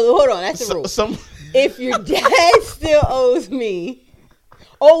rule. So hold on, that's the rule. Some If your dad still owes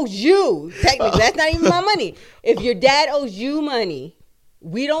you, technically, that's not even my money. If your dad owes you money,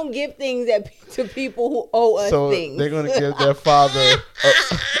 we don't give things to people who owe us so things. they're gonna give their father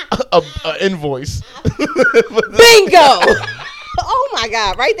a invoice. Bingo! Oh my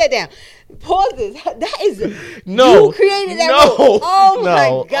God, write that down. Pause this. That is No. You created that No. rule. Oh No.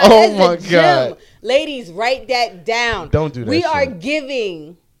 my God. Oh That's my a gem. God. Ladies, write that down. Don't do that We are shit.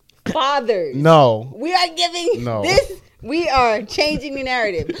 giving fathers. No. We are giving No. this. We are changing the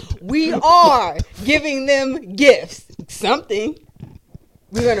narrative. We are giving them gifts. Something.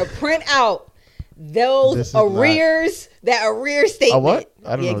 We're gonna print out This those is arrears. That arrear statement. what?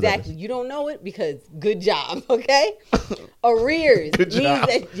 I don't Yeah, know what that exactly. You don't know it because good job. Okay. Arrears Good means job.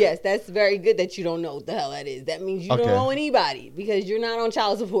 that yes, that's very good that you don't know what the hell that is. That means you Okay. don't owe anybody because you're not on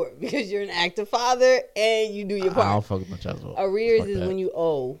child support because you're an active father and you do your I don't part. fuck with my child support. Arrears Fuck is that. when you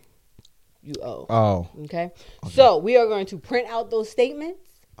owe. You owe. Oh. Okay. So we are going to print out those statements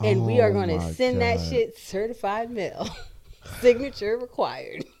and we are Oh going to my send that God. shit certified mail. Signature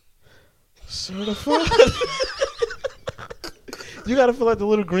required. Certified. You gotta fill out the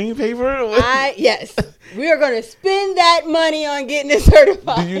little green paper. Yes. We are going to spend that money on getting it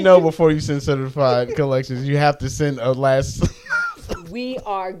certified. Do you know before you send certified collections, you have to send a last? We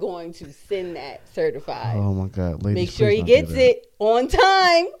are going to send that certified. Oh my God, ladies! Make sure please he don't do gets that. it on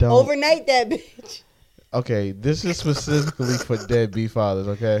time. Don't. Overnight that bitch. Okay, this is specifically for deadbeat fathers.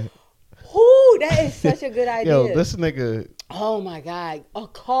 Okay, Ooh, that is such a good idea. yo, this nigga. Oh my God. A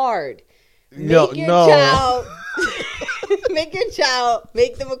card. Yo, Make your no. child.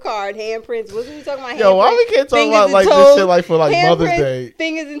 Make them a card. Handprints. Wasn't we talking about handprints? Yo, why we can't talk Fingers about and like this toes? shit like for like Mother's Handprints, Day?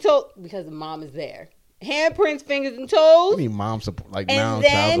 Fingers and toes. Because the mom is there. Handprints, fingers and I toes. need mom support, like And mom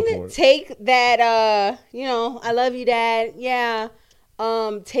then child support. take that I love you, Dad. Yeah.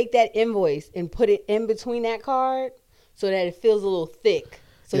 Take that invoice and put it in between that card so that it feels a little thick.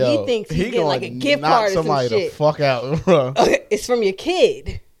 So Yo, he thinks he's getting like a gift knock card or some somebody shit. the fuck out, bro. It's from your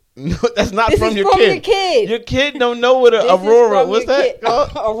kid. No, that's not This from is your from kid. your kid. Your kid don't know what a This is Aurora. from What's your that?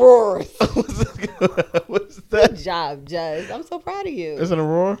 kid. Aurora. What's Good that? job, Judge. I'm so proud of you. It's an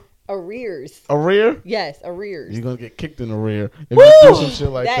Aurora. Arrears. A rear? Yes, arrears. You're gonna get kicked in the rear if Woo! you do some shit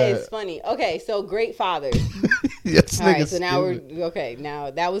like that that. is funny. Okay, so great fathers. Yes, All right, nigga so now stupid. we're okay.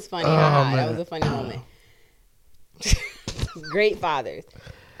 Now that was funny. Oh, Haha, that man. was a funny moment. Great fathers.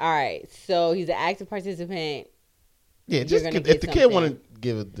 All right, so he's an active participant. Yeah, you're just gonna if get the kid something. want to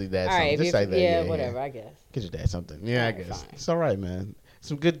give it the dad All something, right, just if say you- that. yeah, whatever. I guess Get your dad something. Yeah, I Alright, guess fine. it's all right, man.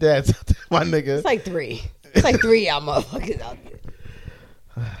 Some good dads out there, my nigga. it's like three. It's like three y'all motherfuckers out there.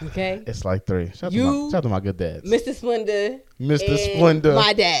 Okay, It's like three. Shout You- out to my good dads, Mr. Splendor, Mr. and Splendor,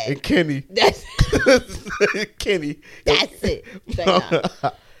 my dad. and Kenny. That's Kenny. that's it. Say no.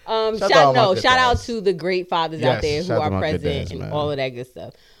 Shout out my good shout out dads. to the great fathers Yes, out there who shout out to are my good present dads, and man. all of that good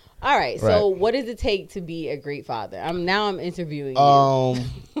stuff. All right, so Right. what does it take to be a great father? I'm interviewing you.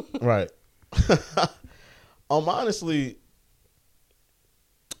 Right. Honestly,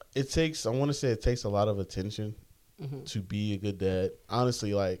 it takes. I want to say it takes a lot of attention Mm-hmm. to be a good dad.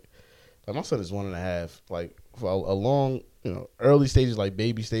 Honestly, like my son is 1.5. Like for a long, early stages, like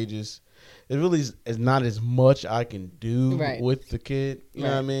baby stages. It really is not as much I can do Right. with the kid. You know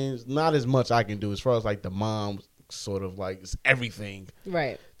what I Right. mean? It's not as much I can do as far as like the mom sort of like it's everything.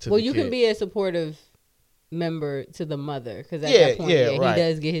 Right. To Well, the you kid. can be a supportive member to the mother because at Yeah, that point, yeah, he right.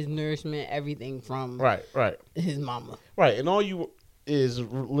 does get his nourishment, everything from Right. his mama. Right, and all you is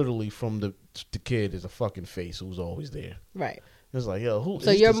literally from the kid is a fucking face who's always there. Right. It's like, yo, who?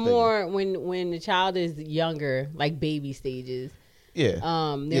 So is you're this nigga? more when the child is younger, like baby stages. yeah.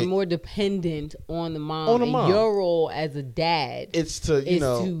 They're Yeah. more dependent on the mom. On the and mom. your role as a dad It's to is to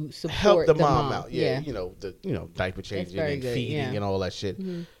to support help the the mom mom. out. Yeah, Yeah. the diaper changing very and good, feeding yeah. and all that shit.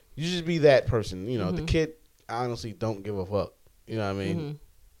 Mm-hmm. You just be that person. The kid honestly don't give a fuck. You know what I mean?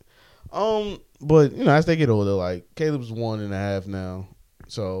 But as they get older, like Caleb's 1.5 now,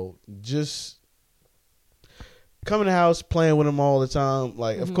 so just come in the house playing with him all the time.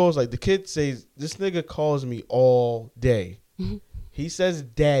 Like, of course, like the kid says, this nigga calls me all day. He says,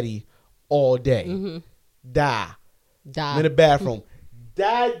 "Daddy," all day. Mm-hmm. Da. Die. I'm in the bathroom.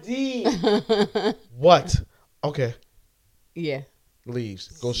 Daddy. What? Okay. Yeah. Leaves.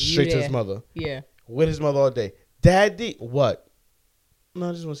 Goes straight to his Yeah. mother. Yeah. With his mother all day. Daddy. What? No,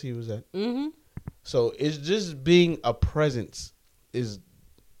 I just want to see who was that. Mm-hmm. So it's just being a presence is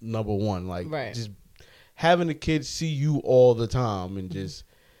number one. Like Right. just having the kids see you all the time and just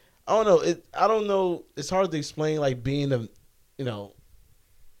I don't know. I don't know. It's hard to explain. Like being the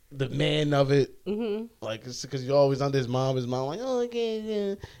man of it. Mm-hmm. Like it's because you're always under his mom. His mom like, oh,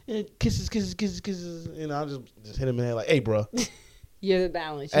 okay, kisses. You know, I just hit him in the head like, hey, bro. You're the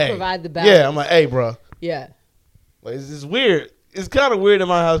balance. You Hey. provide the balance. Yeah, I'm like, hey, bro. Yeah. Like it's weird. It's kind of weird in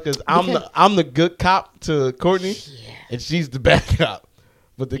my house because I'm the good cop to Courtney, Yeah. and she's the bad cop.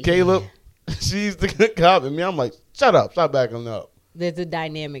 But the Caleb, she's the good cop, and me, I'm like, shut up, stop backing up. There's a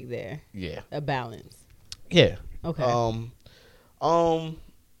dynamic there. Yeah, A balance. yeah. Okay.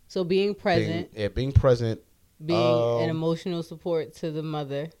 So being present, Being present. being an emotional support to the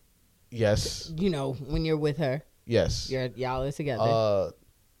mother. Yes, You know, when you're with her, yes. y'all are together.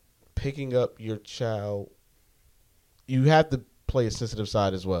 Picking up your child, you have to play a sensitive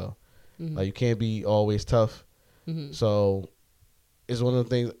side as well. Mhm. Like you can't be always tough. Mhm. So it's one of the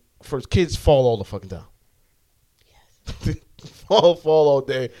things. First, kids fall all the fucking time. Yes. fall all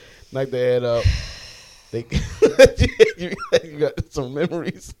day, knock their head up. They you got some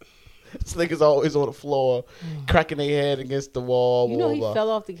memories. This nigga's always on the floor, cracking their head against the wall. You know, blah, he blah. fell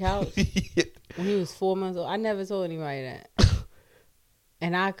off the couch when he was 4 months old. I never told anybody that.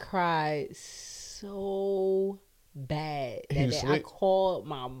 And I cried so bad that He was day. I asleep? called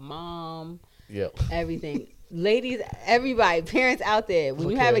my mom, Yep. everything. Ladies, everybody, parents out there, when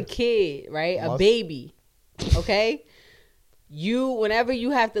you have a Okay. kid, right? A Must- baby, okay? Whenever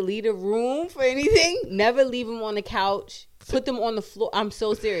you have to leave a room for anything, never leave them on the couch. Put them on the floor. I'm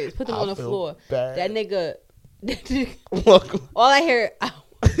so serious. Put them on the feel floor. bad. That nigga, Welcome. all I heard,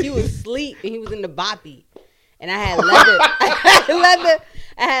 he was asleep and he was in the boppy. And I had leather.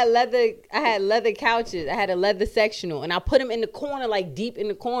 I had leather couches. I had a leather sectional, and I put him in the corner, like deep in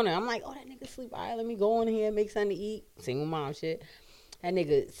the corner. I'm like, oh, that nigga sleep. All right, let me go in here, make something to eat. Single mom shit. That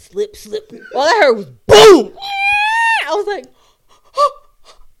nigga slip. All I heard was boom. I was like,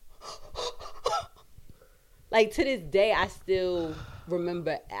 like to this day, I still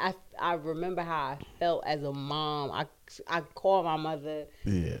remember. I remember how I felt as a mom. I called my mother.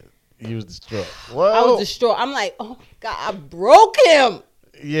 Yeah. He was distraught. I Well, was distraught. I'm like, oh my God, I broke him.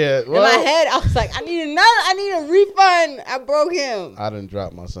 yeah. In Well, my head, I was like, I need a refund. I broke him. I done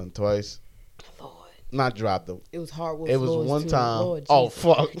dropped my son twice. Lord, Not dropped him. it was hard. It was one time. Lord, Oh, Jesus.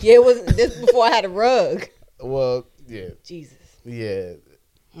 fuck. Yeah, it was this before I had a rug. Well, yeah. Jesus. Yeah.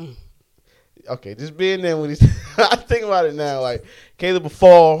 Okay, just being there when he's. I think about it now. Like, Caleb will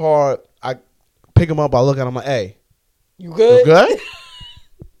fall hard. I pick him up. I look at him like, hey, You good? you good?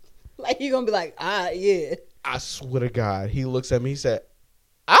 Like, you going to be like, yeah. I swear to God. He looks at me. He said,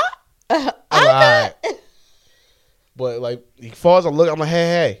 I all right. But, like, he falls. I look. I'm like,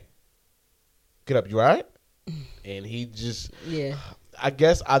 hey. Get up. You all right? And he just. Yeah. I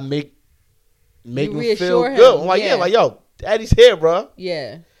guess I make You him feel reassure him, good. I'm like, yeah. like, yo, daddy's here, bro.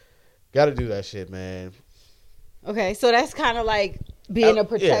 Yeah. Got to do that shit, man. Okay, so that's kind of like being Yeah. a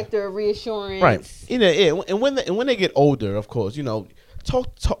protector, reassurance. Right. You know, yeah. And when they get older, of course, you know,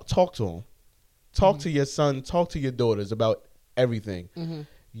 talk to them. Talk to your son. Talk to your daughters about everything. Mhm.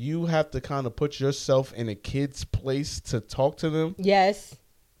 You have to kind of put yourself in a kid's place to talk to them. Yes.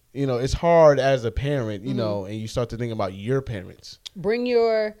 You know, it's hard as a parent, you know, and you start to think about your parents. Bring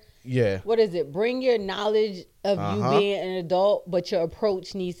your, Yeah. what is it? Bring your knowledge of you Uh-huh. being an adult, but your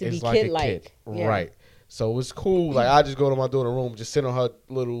approach needs to It's be like a kid-like. kid. Yeah. Right. So it's cool. Like, I just go to my daughter's room, just sit on her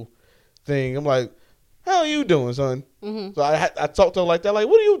little thing. I'm like, how are you doing, son? Mm-hmm. So I talk to her like that. Like,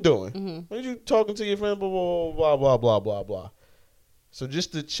 what are you doing? Mm-hmm. What are you talking to your friend? Blah, blah, blah, blah, blah, blah. So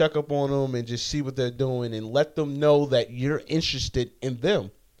just to check up on them and just see what they're doing and let them know that you're interested in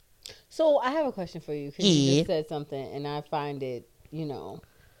them. So I have a question for you because you Yeah. just said something, and I find it, you know,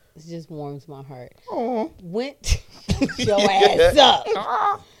 it just warms my heart. Oh. When your ass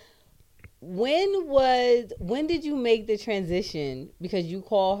up. When did you make the transition? Because you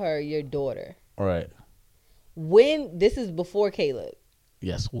call her your daughter. All right. This is before Caleb.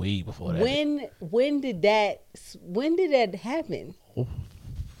 Yes, way before that. When did that happen?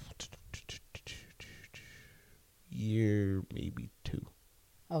 Year maybe 2.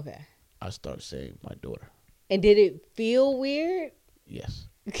 Okay. I started saying my daughter. And did it feel weird? Yes.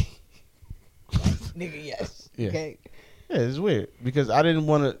 Nigga, yes. Yeah. Okay. Yeah, it's weird because I didn't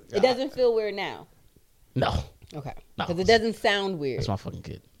want to. It doesn't feel weird now. No, Okay. No. Because it doesn't sound weird. that's my fucking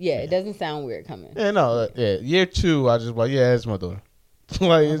kid. Yeah, it doesn't sound weird coming. Yeah, no, yeah. Year 2, I just like, yeah, it's my daughter.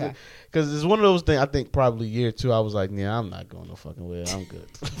 Like, Okay. because it's one of those things. I think probably year 2, I was like, yeah, I'm not going no fucking way. I'm good.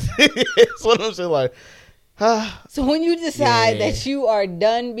 It's one of those things like, So when you decide Yeah. that you are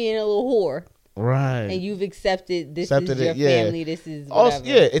done being a little whore right. and you've accepted this Accepted is your it, yeah. family, this is whatever. Also,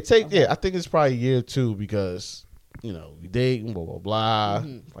 yeah, it take Okay. I think it's probably year 2 because we dating, blah blah blah.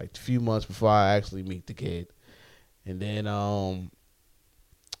 Like a few months before I actually meet the kid, and then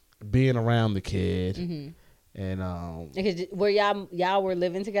being around the kid, and Because were y'all were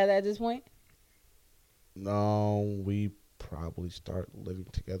living together at this point? no, we probably start living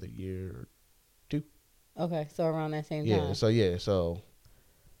together year 2. Okay, so around that same Yeah, time. so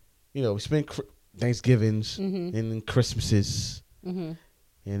we spent Thanksgivings Mhm. and then Christmases. Mhm.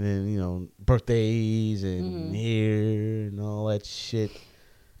 And then, birthdays and Mhm. here and all that shit.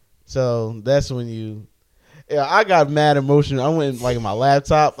 So that's when I got mad emotional. I went like in my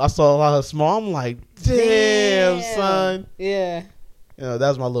laptop. I saw a lot of small. I'm like, damn, son. Yeah. That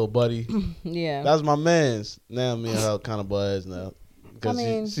was my little buddy. Yeah. That was my man's. Now me and her kind of buds now. Because I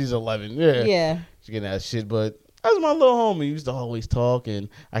mean, she's 11. Yeah. Yeah. She's getting that shit. But that was my little homie. We used to always talk and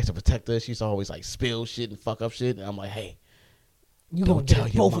I used to protect her. She used to always like spill shit and fuck up shit. And I'm like, hey. You Don't gonna get tell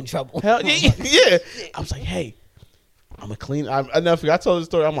us your both mom. in trouble. Hell yeah, yeah. I was like, hey, I'm gonna clean. I never forgot. I told the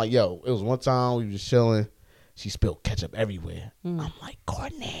story. I'm like, yo, it was one time we were just chilling. She spilled ketchup everywhere. I'm like,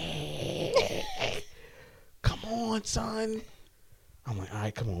 Courtney, come on, son. I'm like, all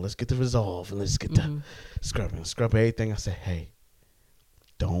right, come on, let's get the resolve and let's get the scrubbing, scrub everything. I said, hey,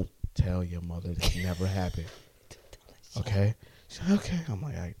 don't tell your mother that never happened. Okay? She said, okay. I'm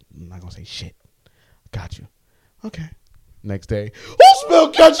like, I'm not gonna say shit. Got you. Okay. Next day, who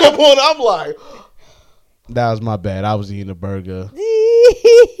spilled ketchup on it? I'm like, that was my bad. I was eating a burger.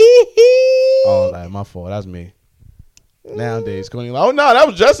 All that, my fault. That's me. Nowadays, going like, oh no, that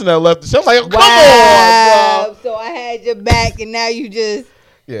was Justin that left the show. I'm like, oh, come on, bro. So I had your back, and now you just.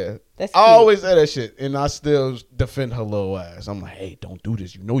 Yeah, That's I cute. always say that shit, and I still defend her little ass. I'm like, hey, don't do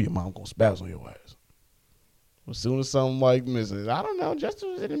this. You know your mom gonna spaz on your ass. As soon as something like misses, I don't know.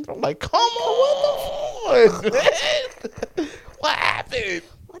 Justin was in it. I'm like, come on, what the fuck? What happened?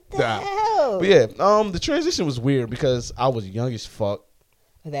 What the hell? But yeah, the transition was weird because I was young as fuck.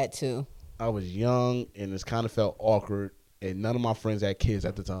 That too. I was young, and it kind of felt awkward. And none of my friends had kids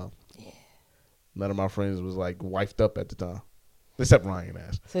at the time. Yeah. None of my friends was like wifed up at the time, except Ryan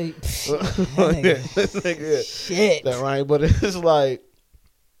ass. So you, yeah, shit. that Ryan. But it's like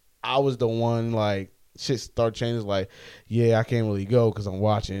I was the one like shit start changing. Like, yeah, I can't really go because I'm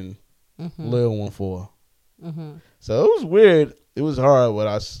watching Lil One for. So it was weird. It was hard, but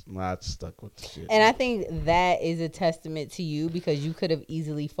I stuck with the shit. And I think that is a testament to you because you could have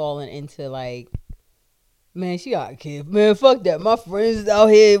easily fallen into like, man, she got a kid. Man, fuck that. My friends out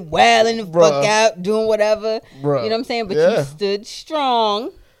here wilding the fuck out, doing whatever. Bruh. You know what I'm saying? But Yeah. you stood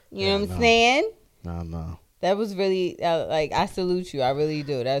strong. You know what I'm saying? No. That was really, like, I salute you. I really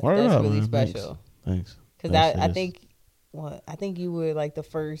do. That's Word up, really man. special. Thanks. Because I think you were like the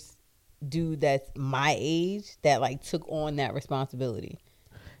first dude that's my age that like took on that responsibility.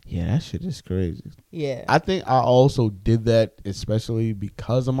 Yeah, that shit is crazy. Yeah. I think I also did that especially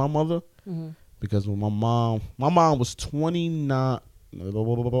because of my mother. Because when my mom was 29.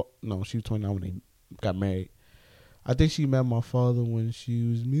 No, she was 29 when they got married. I think she met my father when she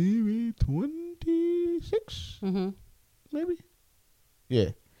was maybe 26, maybe. Yeah,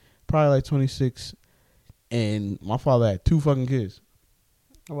 probably like 26. And my father had 2 fucking kids.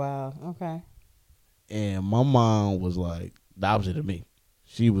 Wow. Okay. And my mom was like the opposite of me.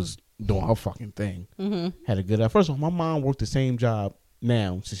 She was doing her fucking thing. Had a good. First of all, my mom worked the same job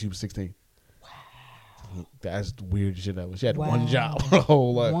now since she was 16. Wow, that's the weird shit ever. She had one job her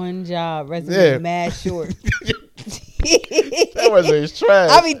whole life. One job. Resume Yeah. mad short. That resume is trash.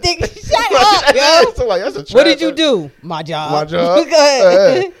 I be thinking, shut up, yo. So like, that's a trash What did you do? My job. My job. Go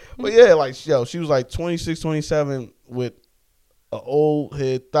ahead. But yeah, like yo, she was like 26, 27 with an old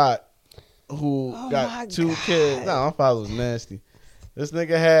head thought who my got 2 God. kids. Nah, my father was nasty. This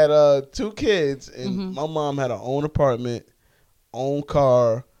nigga had 2 kids, and my mom had her own apartment, own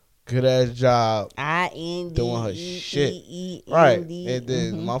car, good ass job, doing her shit. Right. And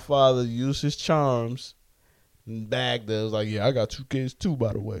then my father used his charms and bagged her. It was like, yeah, I got 2 kids too,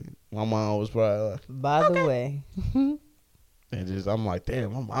 by the way. My mom was probably like, By the way. and just I'm like,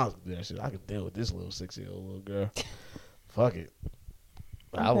 damn, my mom's do that shit. I could deal with this little 6-year-old little girl. Fuck it.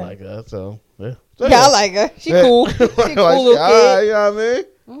 I Okay. like her, so yeah. Yeah, I like her. She cool. She cool Like, little alright, kid. you know what I mean?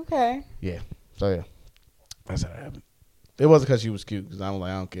 Okay. Yeah. So yeah, that's how it happened. It wasn't because she was cute, because I'm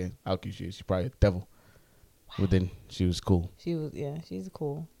like, I don't care how cute she is. She's probably a devil. But then she was cool. She's cool.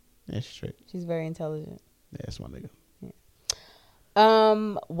 Yeah, she's straight. She's very intelligent. Yeah, that's my nigga.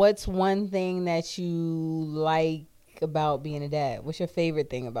 What's one thing that you like about being a dad? What's your favorite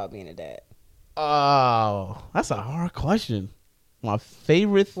thing about being a dad? Oh, that's a hard question. My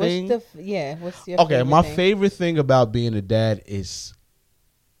favorite thing. What's your Okay, favorite my thing? favorite thing about being a dad is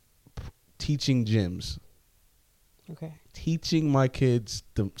teaching gyms. Okay. Teaching my kids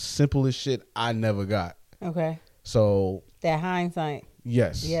the simplest shit I never got. Okay. So That hindsight.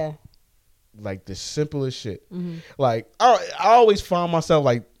 yes, Yeah. like the simplest shit. Mm-hmm. Like I always found myself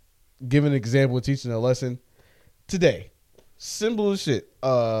like giving an example, teaching a lesson. Today, simple as shit.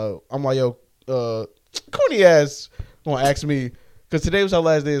 I'm like, yo, corny ass gonna ask me because today was her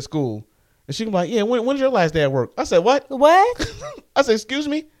last day of school, and she can be like, yeah, when's your last day at work? I said, what? What? I said, excuse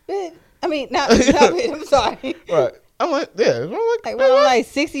me. I mean, not I'm sorry. Right. I'm like, yeah. I'm Like, like, what, I'm like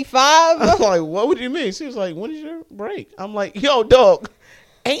 65? I'm like, what do you mean? She was like, when is your break? I'm like, yo, dog,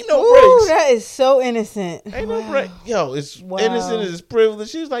 ain't no Ooh, breaks. that is so innocent. Ain't no break. Yo, it's Wow. innocent, it's privilege.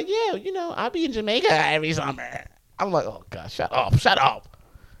 She was like, yeah, I'll be in Jamaica every summer. I'm like, oh, God, shut up.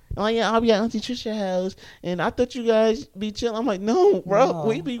 I'm like, yeah, I'll be at Auntie Trisha's house, and I thought you guys be chilling. I'm like, no, bro, No.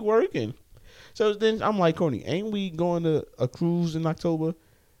 we be working. So then I'm like, Courtney, ain't we going to a cruise in October?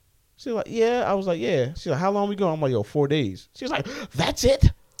 She's like, yeah. I was like, yeah. She's like, how long we going? I'm like, yo, 4 days. She was like, that's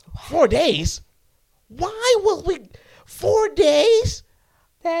it? 4 days? Why will we? 4 days?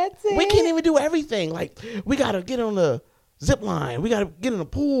 That's it. We can't even do everything. Like, we got to get on the zip line. We got to get in the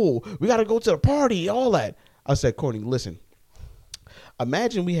pool. We got to go to the party, all that. I said, Courtney, listen.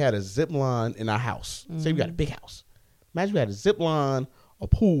 Imagine we had a zip line in our house. Say we got a big house. Imagine we had a zip line, a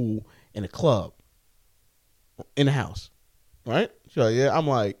pool, and a club in the house. Right? She's like, yeah. I'm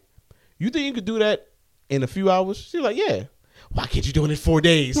like, you think you could do that in a few hours? She's like, yeah. Why can't you do it in 4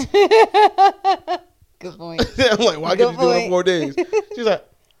 days? Good point. I'm like, why can't you do it in 4 days? She's like,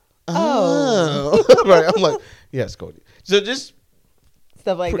 oh. Right. I'm like, yes, Cody. So just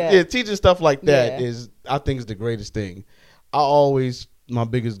Stuff like that. yeah, teaching stuff like that Yeah. is, I think, is the greatest thing. My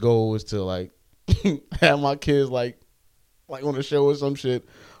biggest goal is to like have my kids like on a show or some shit,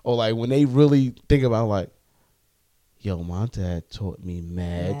 or like when they really think about like, yo, my dad taught me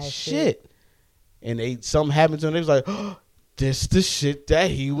mad shit. And something happened to them. They was like, oh, this the shit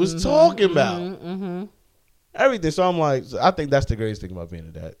that he was talking about. Mm-hmm. Everything. So I'm like, I think that's the greatest thing about being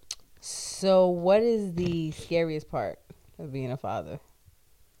a dad. So, what is the scariest part of being a father?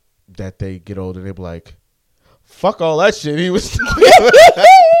 That they get older and they be like, fuck all that shit he was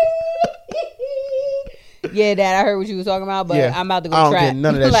Yeah, Dad, I heard what you was talking about, but Yeah. I'm about to go I don't trap. get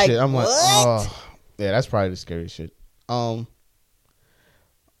none of that Like, shit. I'm like, what? oh. Yeah, that's probably the scariest shit. No,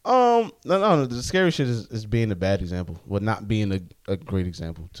 the scary shit is being a bad example. Well, not being a great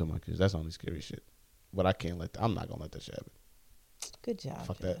example to my kids. That's only scary shit. But I'm not gonna let that shit happen. Good job.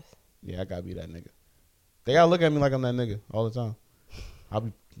 Fuck Jeff. that. Yeah, I gotta be that nigga. They gotta look at me like I'm that nigga all the time. I'll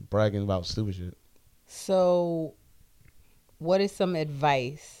be bragging about stupid shit. So, what is some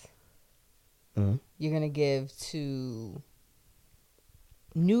advice Uh-huh. you're gonna give to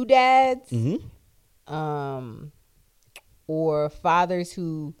new dads, Mm-hmm. or fathers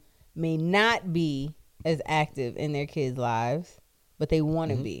who may not be as active in their kids' lives, but they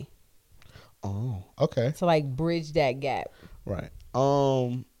want to be? Oh, okay. So, like, bridge that gap. Right.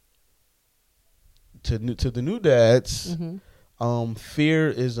 To the new dads, fear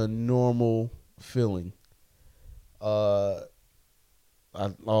is a normal feeling. I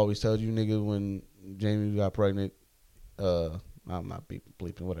always tell you, nigga, when Jamie got pregnant, I'm not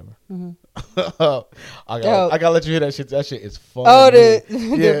bleeping, whatever. I gotta let you hear that shit. That shit is funny. Oh, the beep,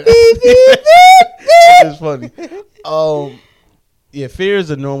 beep, It's funny. Yeah, fear is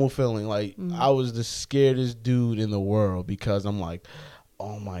a normal feeling. Like, I was the scariest dude in the world because I'm like,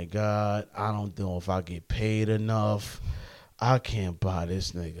 oh my God, I don't know if I get paid enough. I can't buy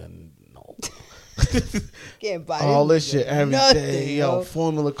this nigga. No. Can't buy All this this shit nigga every nothing, day. yo. Yo,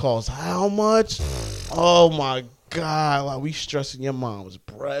 formula costs how much? Oh my God. Like, we stressing your mom's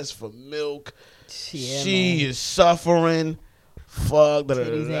breast for milk. Yeah, She man. is suffering. Fuck. Titties ain't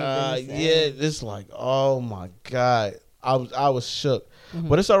been the same. Yeah, it's like, oh my God. I was shook.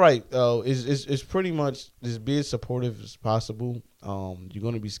 But it's all right. It's pretty much just be as supportive as possible. You're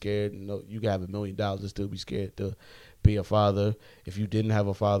gonna be scared. You can have $1 million and still be scared to be a father. If you didn't have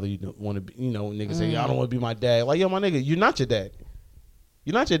a father, you don't want to be. Niggas say, I don't want to be my dad. Like, yo, my nigga, you're not your dad.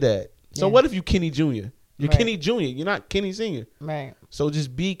 You're not your dad. So Yeah. what if you Kenny Jr.? You're Right. Kenny Jr. You're not Kenny Sr. Right. So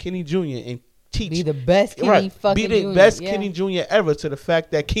just be Kenny Jr. and teach. Be the best Kenny Right. fucking Be the Jr. best Yeah. Kenny Jr. ever, to the fact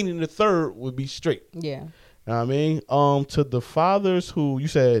that Kenny the third would be straight. Yeah. You know what I mean? To the fathers who you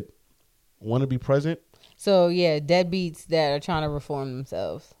said want to be present, So, yeah, deadbeats that are trying to reform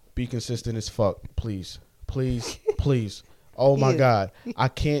themselves. be consistent as fuck. Please. Please. Please. Oh my He is God, I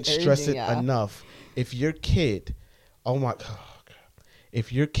can't stress it urging y'all. enough. If your kid,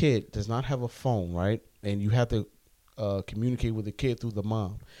 if your kid does not have a phone, right, and you have to communicate with the kid through the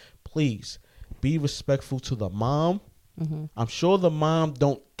mom, please be respectful to the mom. Mm-hmm. I'm sure the mom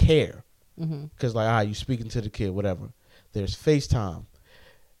don't care Mm-hmm. because like, you speaking to the kid, whatever. There's FaceTime.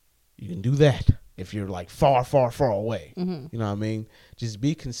 You can do that if you're like far, far, far away. Mm-hmm. You know what I mean? Just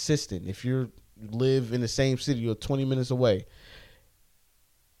be consistent. If you live in the same city or 20 minutes away,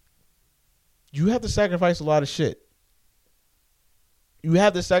 you have to sacrifice a lot of shit. You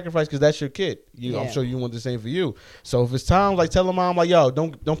have to sacrifice because that's your kid. I'm Yeah. sure you want the same for you. So if it's time, like tell the mom, like, yo,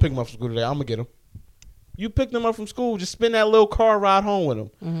 don't pick him up from school today. I'm gonna get him. You pick them up from school. Just spend that little car ride home with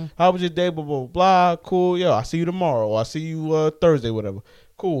them. Mm-hmm. How was your day? Blah, blah, blah. Cool. Yo, I see you tomorrow. Or I see you Thursday, whatever.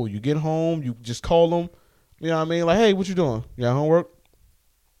 Cool. You get home. You just call them. You know what I mean? Like, hey, what you doing? You got homework?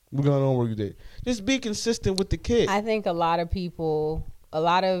 What kind of homework you did? Just be consistent with the kid. I think a lot of people, a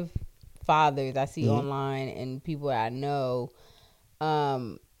lot of fathers I see Mhm. online and people that I know,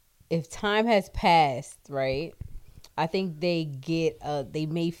 if time has passed, right, I think they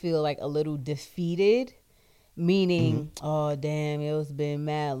may feel like a little defeated, meaning, oh, damn, it's been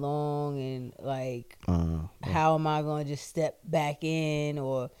mad long, and like, how am I going to just step back in,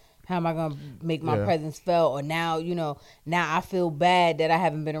 or how am I going to make my presence felt, or now, now I feel bad that I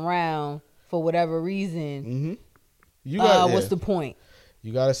haven't been around for whatever reason. Mm-hmm. What's the point?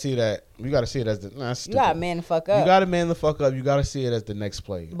 You gotta see that. You gotta see it as the. Nah, You got to man the fuck up. You gotta man the fuck up. You gotta see it as the next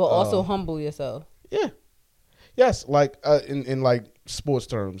play. But also humble yourself. Yeah. Yes, like in like sports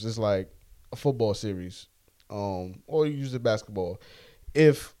terms, it's like a football series, or you use the basketball.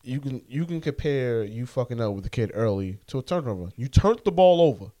 If you can compare you fucking up with the kid early to a turnover. You turned the ball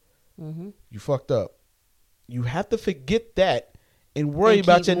over. Mm-hmm. You fucked up. You have to forget that and worry And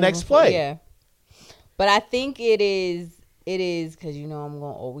about keep your moving next forward. play. Yeah. But I think it is because I'm going to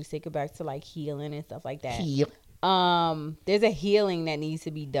always take it back to like healing and stuff like that. Yep. There's a healing that needs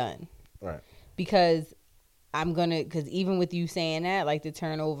to be done. Right. Because because even with you saying that, like the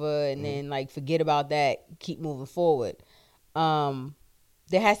turnover and then like forget about that, keep moving forward.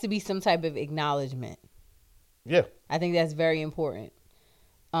 There has to be some type of acknowledgement. Yeah. I think that's very important.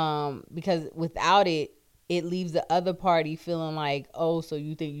 Because without it, it leaves the other party feeling like, oh, so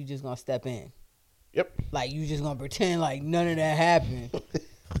you think you just going to step in. Yep. Like you just going to pretend like none of that happened.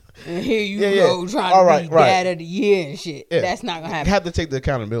 And here you Yeah, go yeah. trying All to right, be right. dad of the year and shit. Yeah. That's not going to You happen. have to take the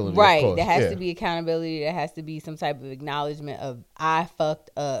accountability. Right. Of course. There has Yeah. to be accountability. There has to be some type of acknowledgement of I fucked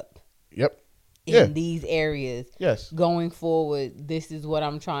up Yep. in Yeah. these areas. Yes. Going forward, this is what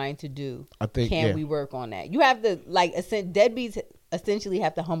I'm trying to do. I think. Can we work on that? You have to deadbeats essentially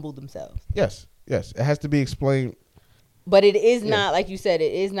have to humble themselves. Yes. Yes. It has to be explained. But it is Yeah. not, like you said,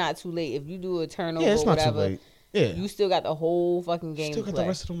 it is not too late. If you do a turnover Yeah, it's or not whatever, too late. Yeah. you still got the whole fucking game Still to got play. the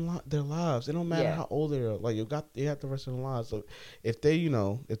rest of them their lives. It don't matter Yeah. how old they are. Like they have the rest of their lives. So if they,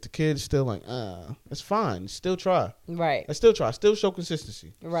 if the kid's still like, it's fine. Still try. Right. Let's still try. Still show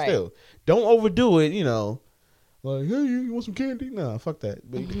consistency. Right. Still, don't overdo it. Like, hey, you want some candy? Nah, fuck that.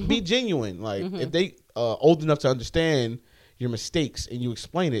 But be genuine. Like if they old enough to understand your mistakes and you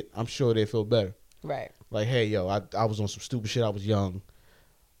explain it, I'm sure they feel better. Right. Like, hey, yo, I was on some stupid shit. I was young.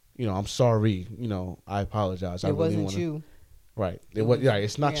 I'm sorry. I apologize. I It really wasn't wanna, you. Right. It was. Yeah.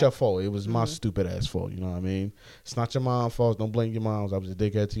 It's not Yeah. your fault. It was my stupid ass fault. You know what I mean? It's not your mom's fault. Don't blame your moms. I was a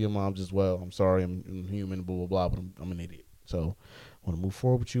dickhead to your moms as well. I'm sorry. I'm human. Blah blah blah. But I'm an idiot. So I want to move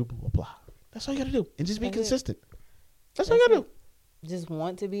forward with you. Blah blah blah. That's all you gotta do, and just be That's it. consistent. That's all you gotta do. Just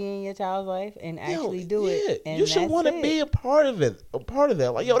want to be in your child's life and actually Yo, do yeah. it. And you should want to be a part of it. A part of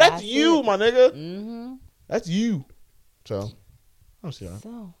that. Like, yo, that's That's you, it. my nigga. Mm-hmm. That's you. So I don't see that.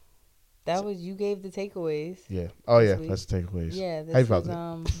 So that was, you gave the takeaways. Yeah. Oh yeah. Sweet. That's the takeaways. Yeah, this Happy was Father's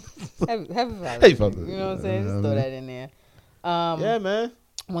Day. happy Father's Happy Day. Father's Day. You know what I'm saying? Just throw that in there. Yeah, man.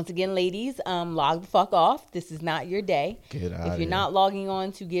 Once again, ladies, log the fuck off. This is not your day. Get out. If you're not logging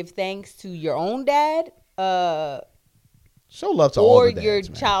on to give thanks to your own dad, show love to all or the dads, your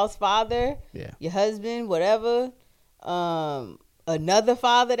man. child's father, Yeah. your husband, whatever, another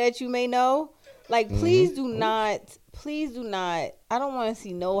father that you may know, like please do not, I don't want to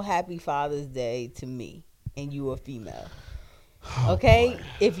see no happy Father's Day to me and you a female. Okay?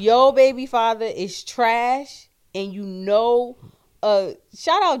 If your baby father is trash and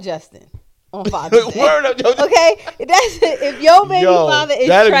shout out Justin on Father's Day. Word up, yo. Okay? If your baby father is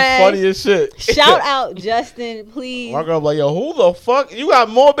that'd trash, be funny as shit. shout out Justin, please. My girl be like, yo, who the fuck? You got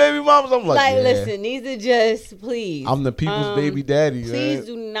more baby mamas? I'm like, Like, yeah. listen, these are just, please. I'm the people's baby daddy. Please man.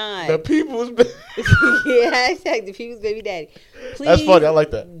 do not. The people's baby. Yeah, hashtag the people's baby daddy. Please That's funny. I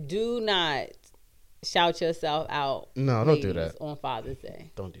like that. do not shout yourself out. No, don't do ladies, that. on Father's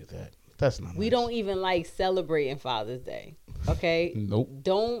Day. Don't do that. That's not. We nice. don't even like celebrating Father's Day. Okay. Nope.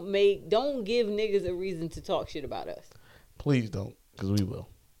 Don't give niggas a reason to talk shit about us. Please don't, because we will.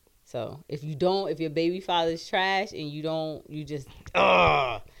 So if your baby father's trash and you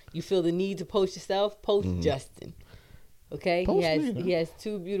feel the need to post yourself, post Justin. Okay, Post he has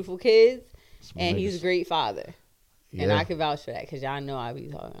 2 beautiful kids, and he's a niggas. great father. Yeah. And I can vouch for that because y'all know I be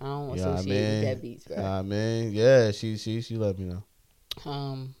talking. I don't associate with deadbeats, bro. Man, yeah, she let me know.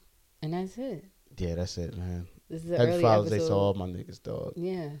 And that's it. Yeah, that's it, man. This is an Happy early Father's Day episode. to all my niggas, dog.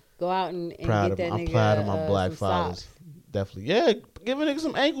 Yeah, go out and Proud get of that I'm nigga. proud of my black some fathers. socks. Definitely, yeah. Give a nigga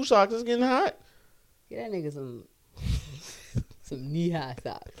some ankle socks. It's getting hot. Get that nigga some knee high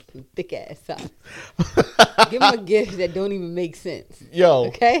socks, some thick ass socks. Give him a gift that don't even make sense. Yo,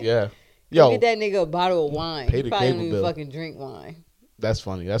 Okay? yeah, Go yo. get that nigga a bottle of wine. Pay He the probably cable don't even bill. fucking drink wine. That's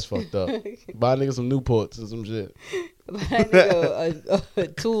funny. That's fucked up. Buy a nigga some Newports or some shit. Buy that nigga a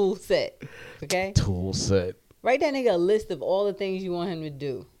tool set. Okay? Tool set. Write that nigga a list of all the things you want him to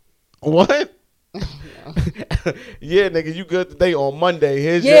do. What? Yeah, nigga, you good today on Monday?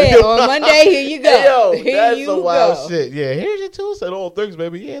 Here's Yeah, your on Monday, here you go. Hey, yo, Here that's you some wild go. shit. Yeah, here's your tool set, all things,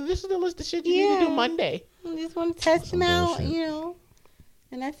 baby. Yeah, this is the list of shit you need to do Monday. I just want to test Some him out, bullshit.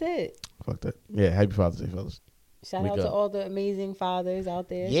 and that's it. Fuck that. Yeah, happy Father's Day, fellas. Shout We out go. to all the amazing fathers out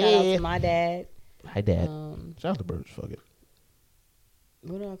there. Shout out Yeah. to my dad. Hi, Dad. Um, Shout out to Birds. Fuck it.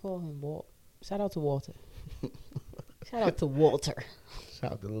 what do I call him? Shout out to Walter. Shout out to Walter.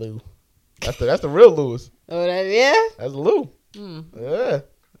 Shout out to Lou. That's the real Lewis. Oh, yeah? That's Lou. Mm. Yeah,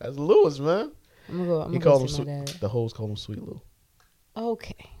 that's Lewis, man. I'm going to go. He I'm going called to him see my sweet. dad. The hoes call him Sweet Lou.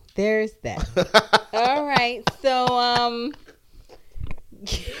 Okay. There's that. All right. So,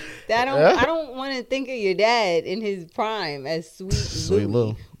 I don't want to think of your dad in his prime as Sweet Lou.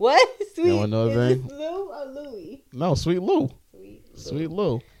 Louie. What? Sweet? You wanna know his Is name? this Lou or Louie? No, Sweet Lou. Sweet Lou.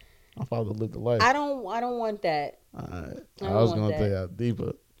 Lou. My father lived a life. I don't want that. I don't was want gonna that. tell you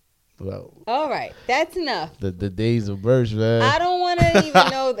deeper about All right. That's enough. the days of Birch, man. I don't want to even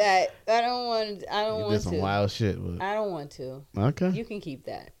know that. I don't want You did some to. wild shit, but I don't want to. okay. You can keep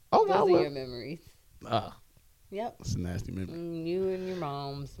that. Oh, Those I are will. your memories. Ah, Yep. it's a nasty memory. You and your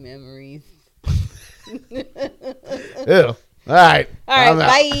mom's memories. Ew. All right. All right. I'm out.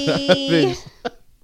 Bye. Peace.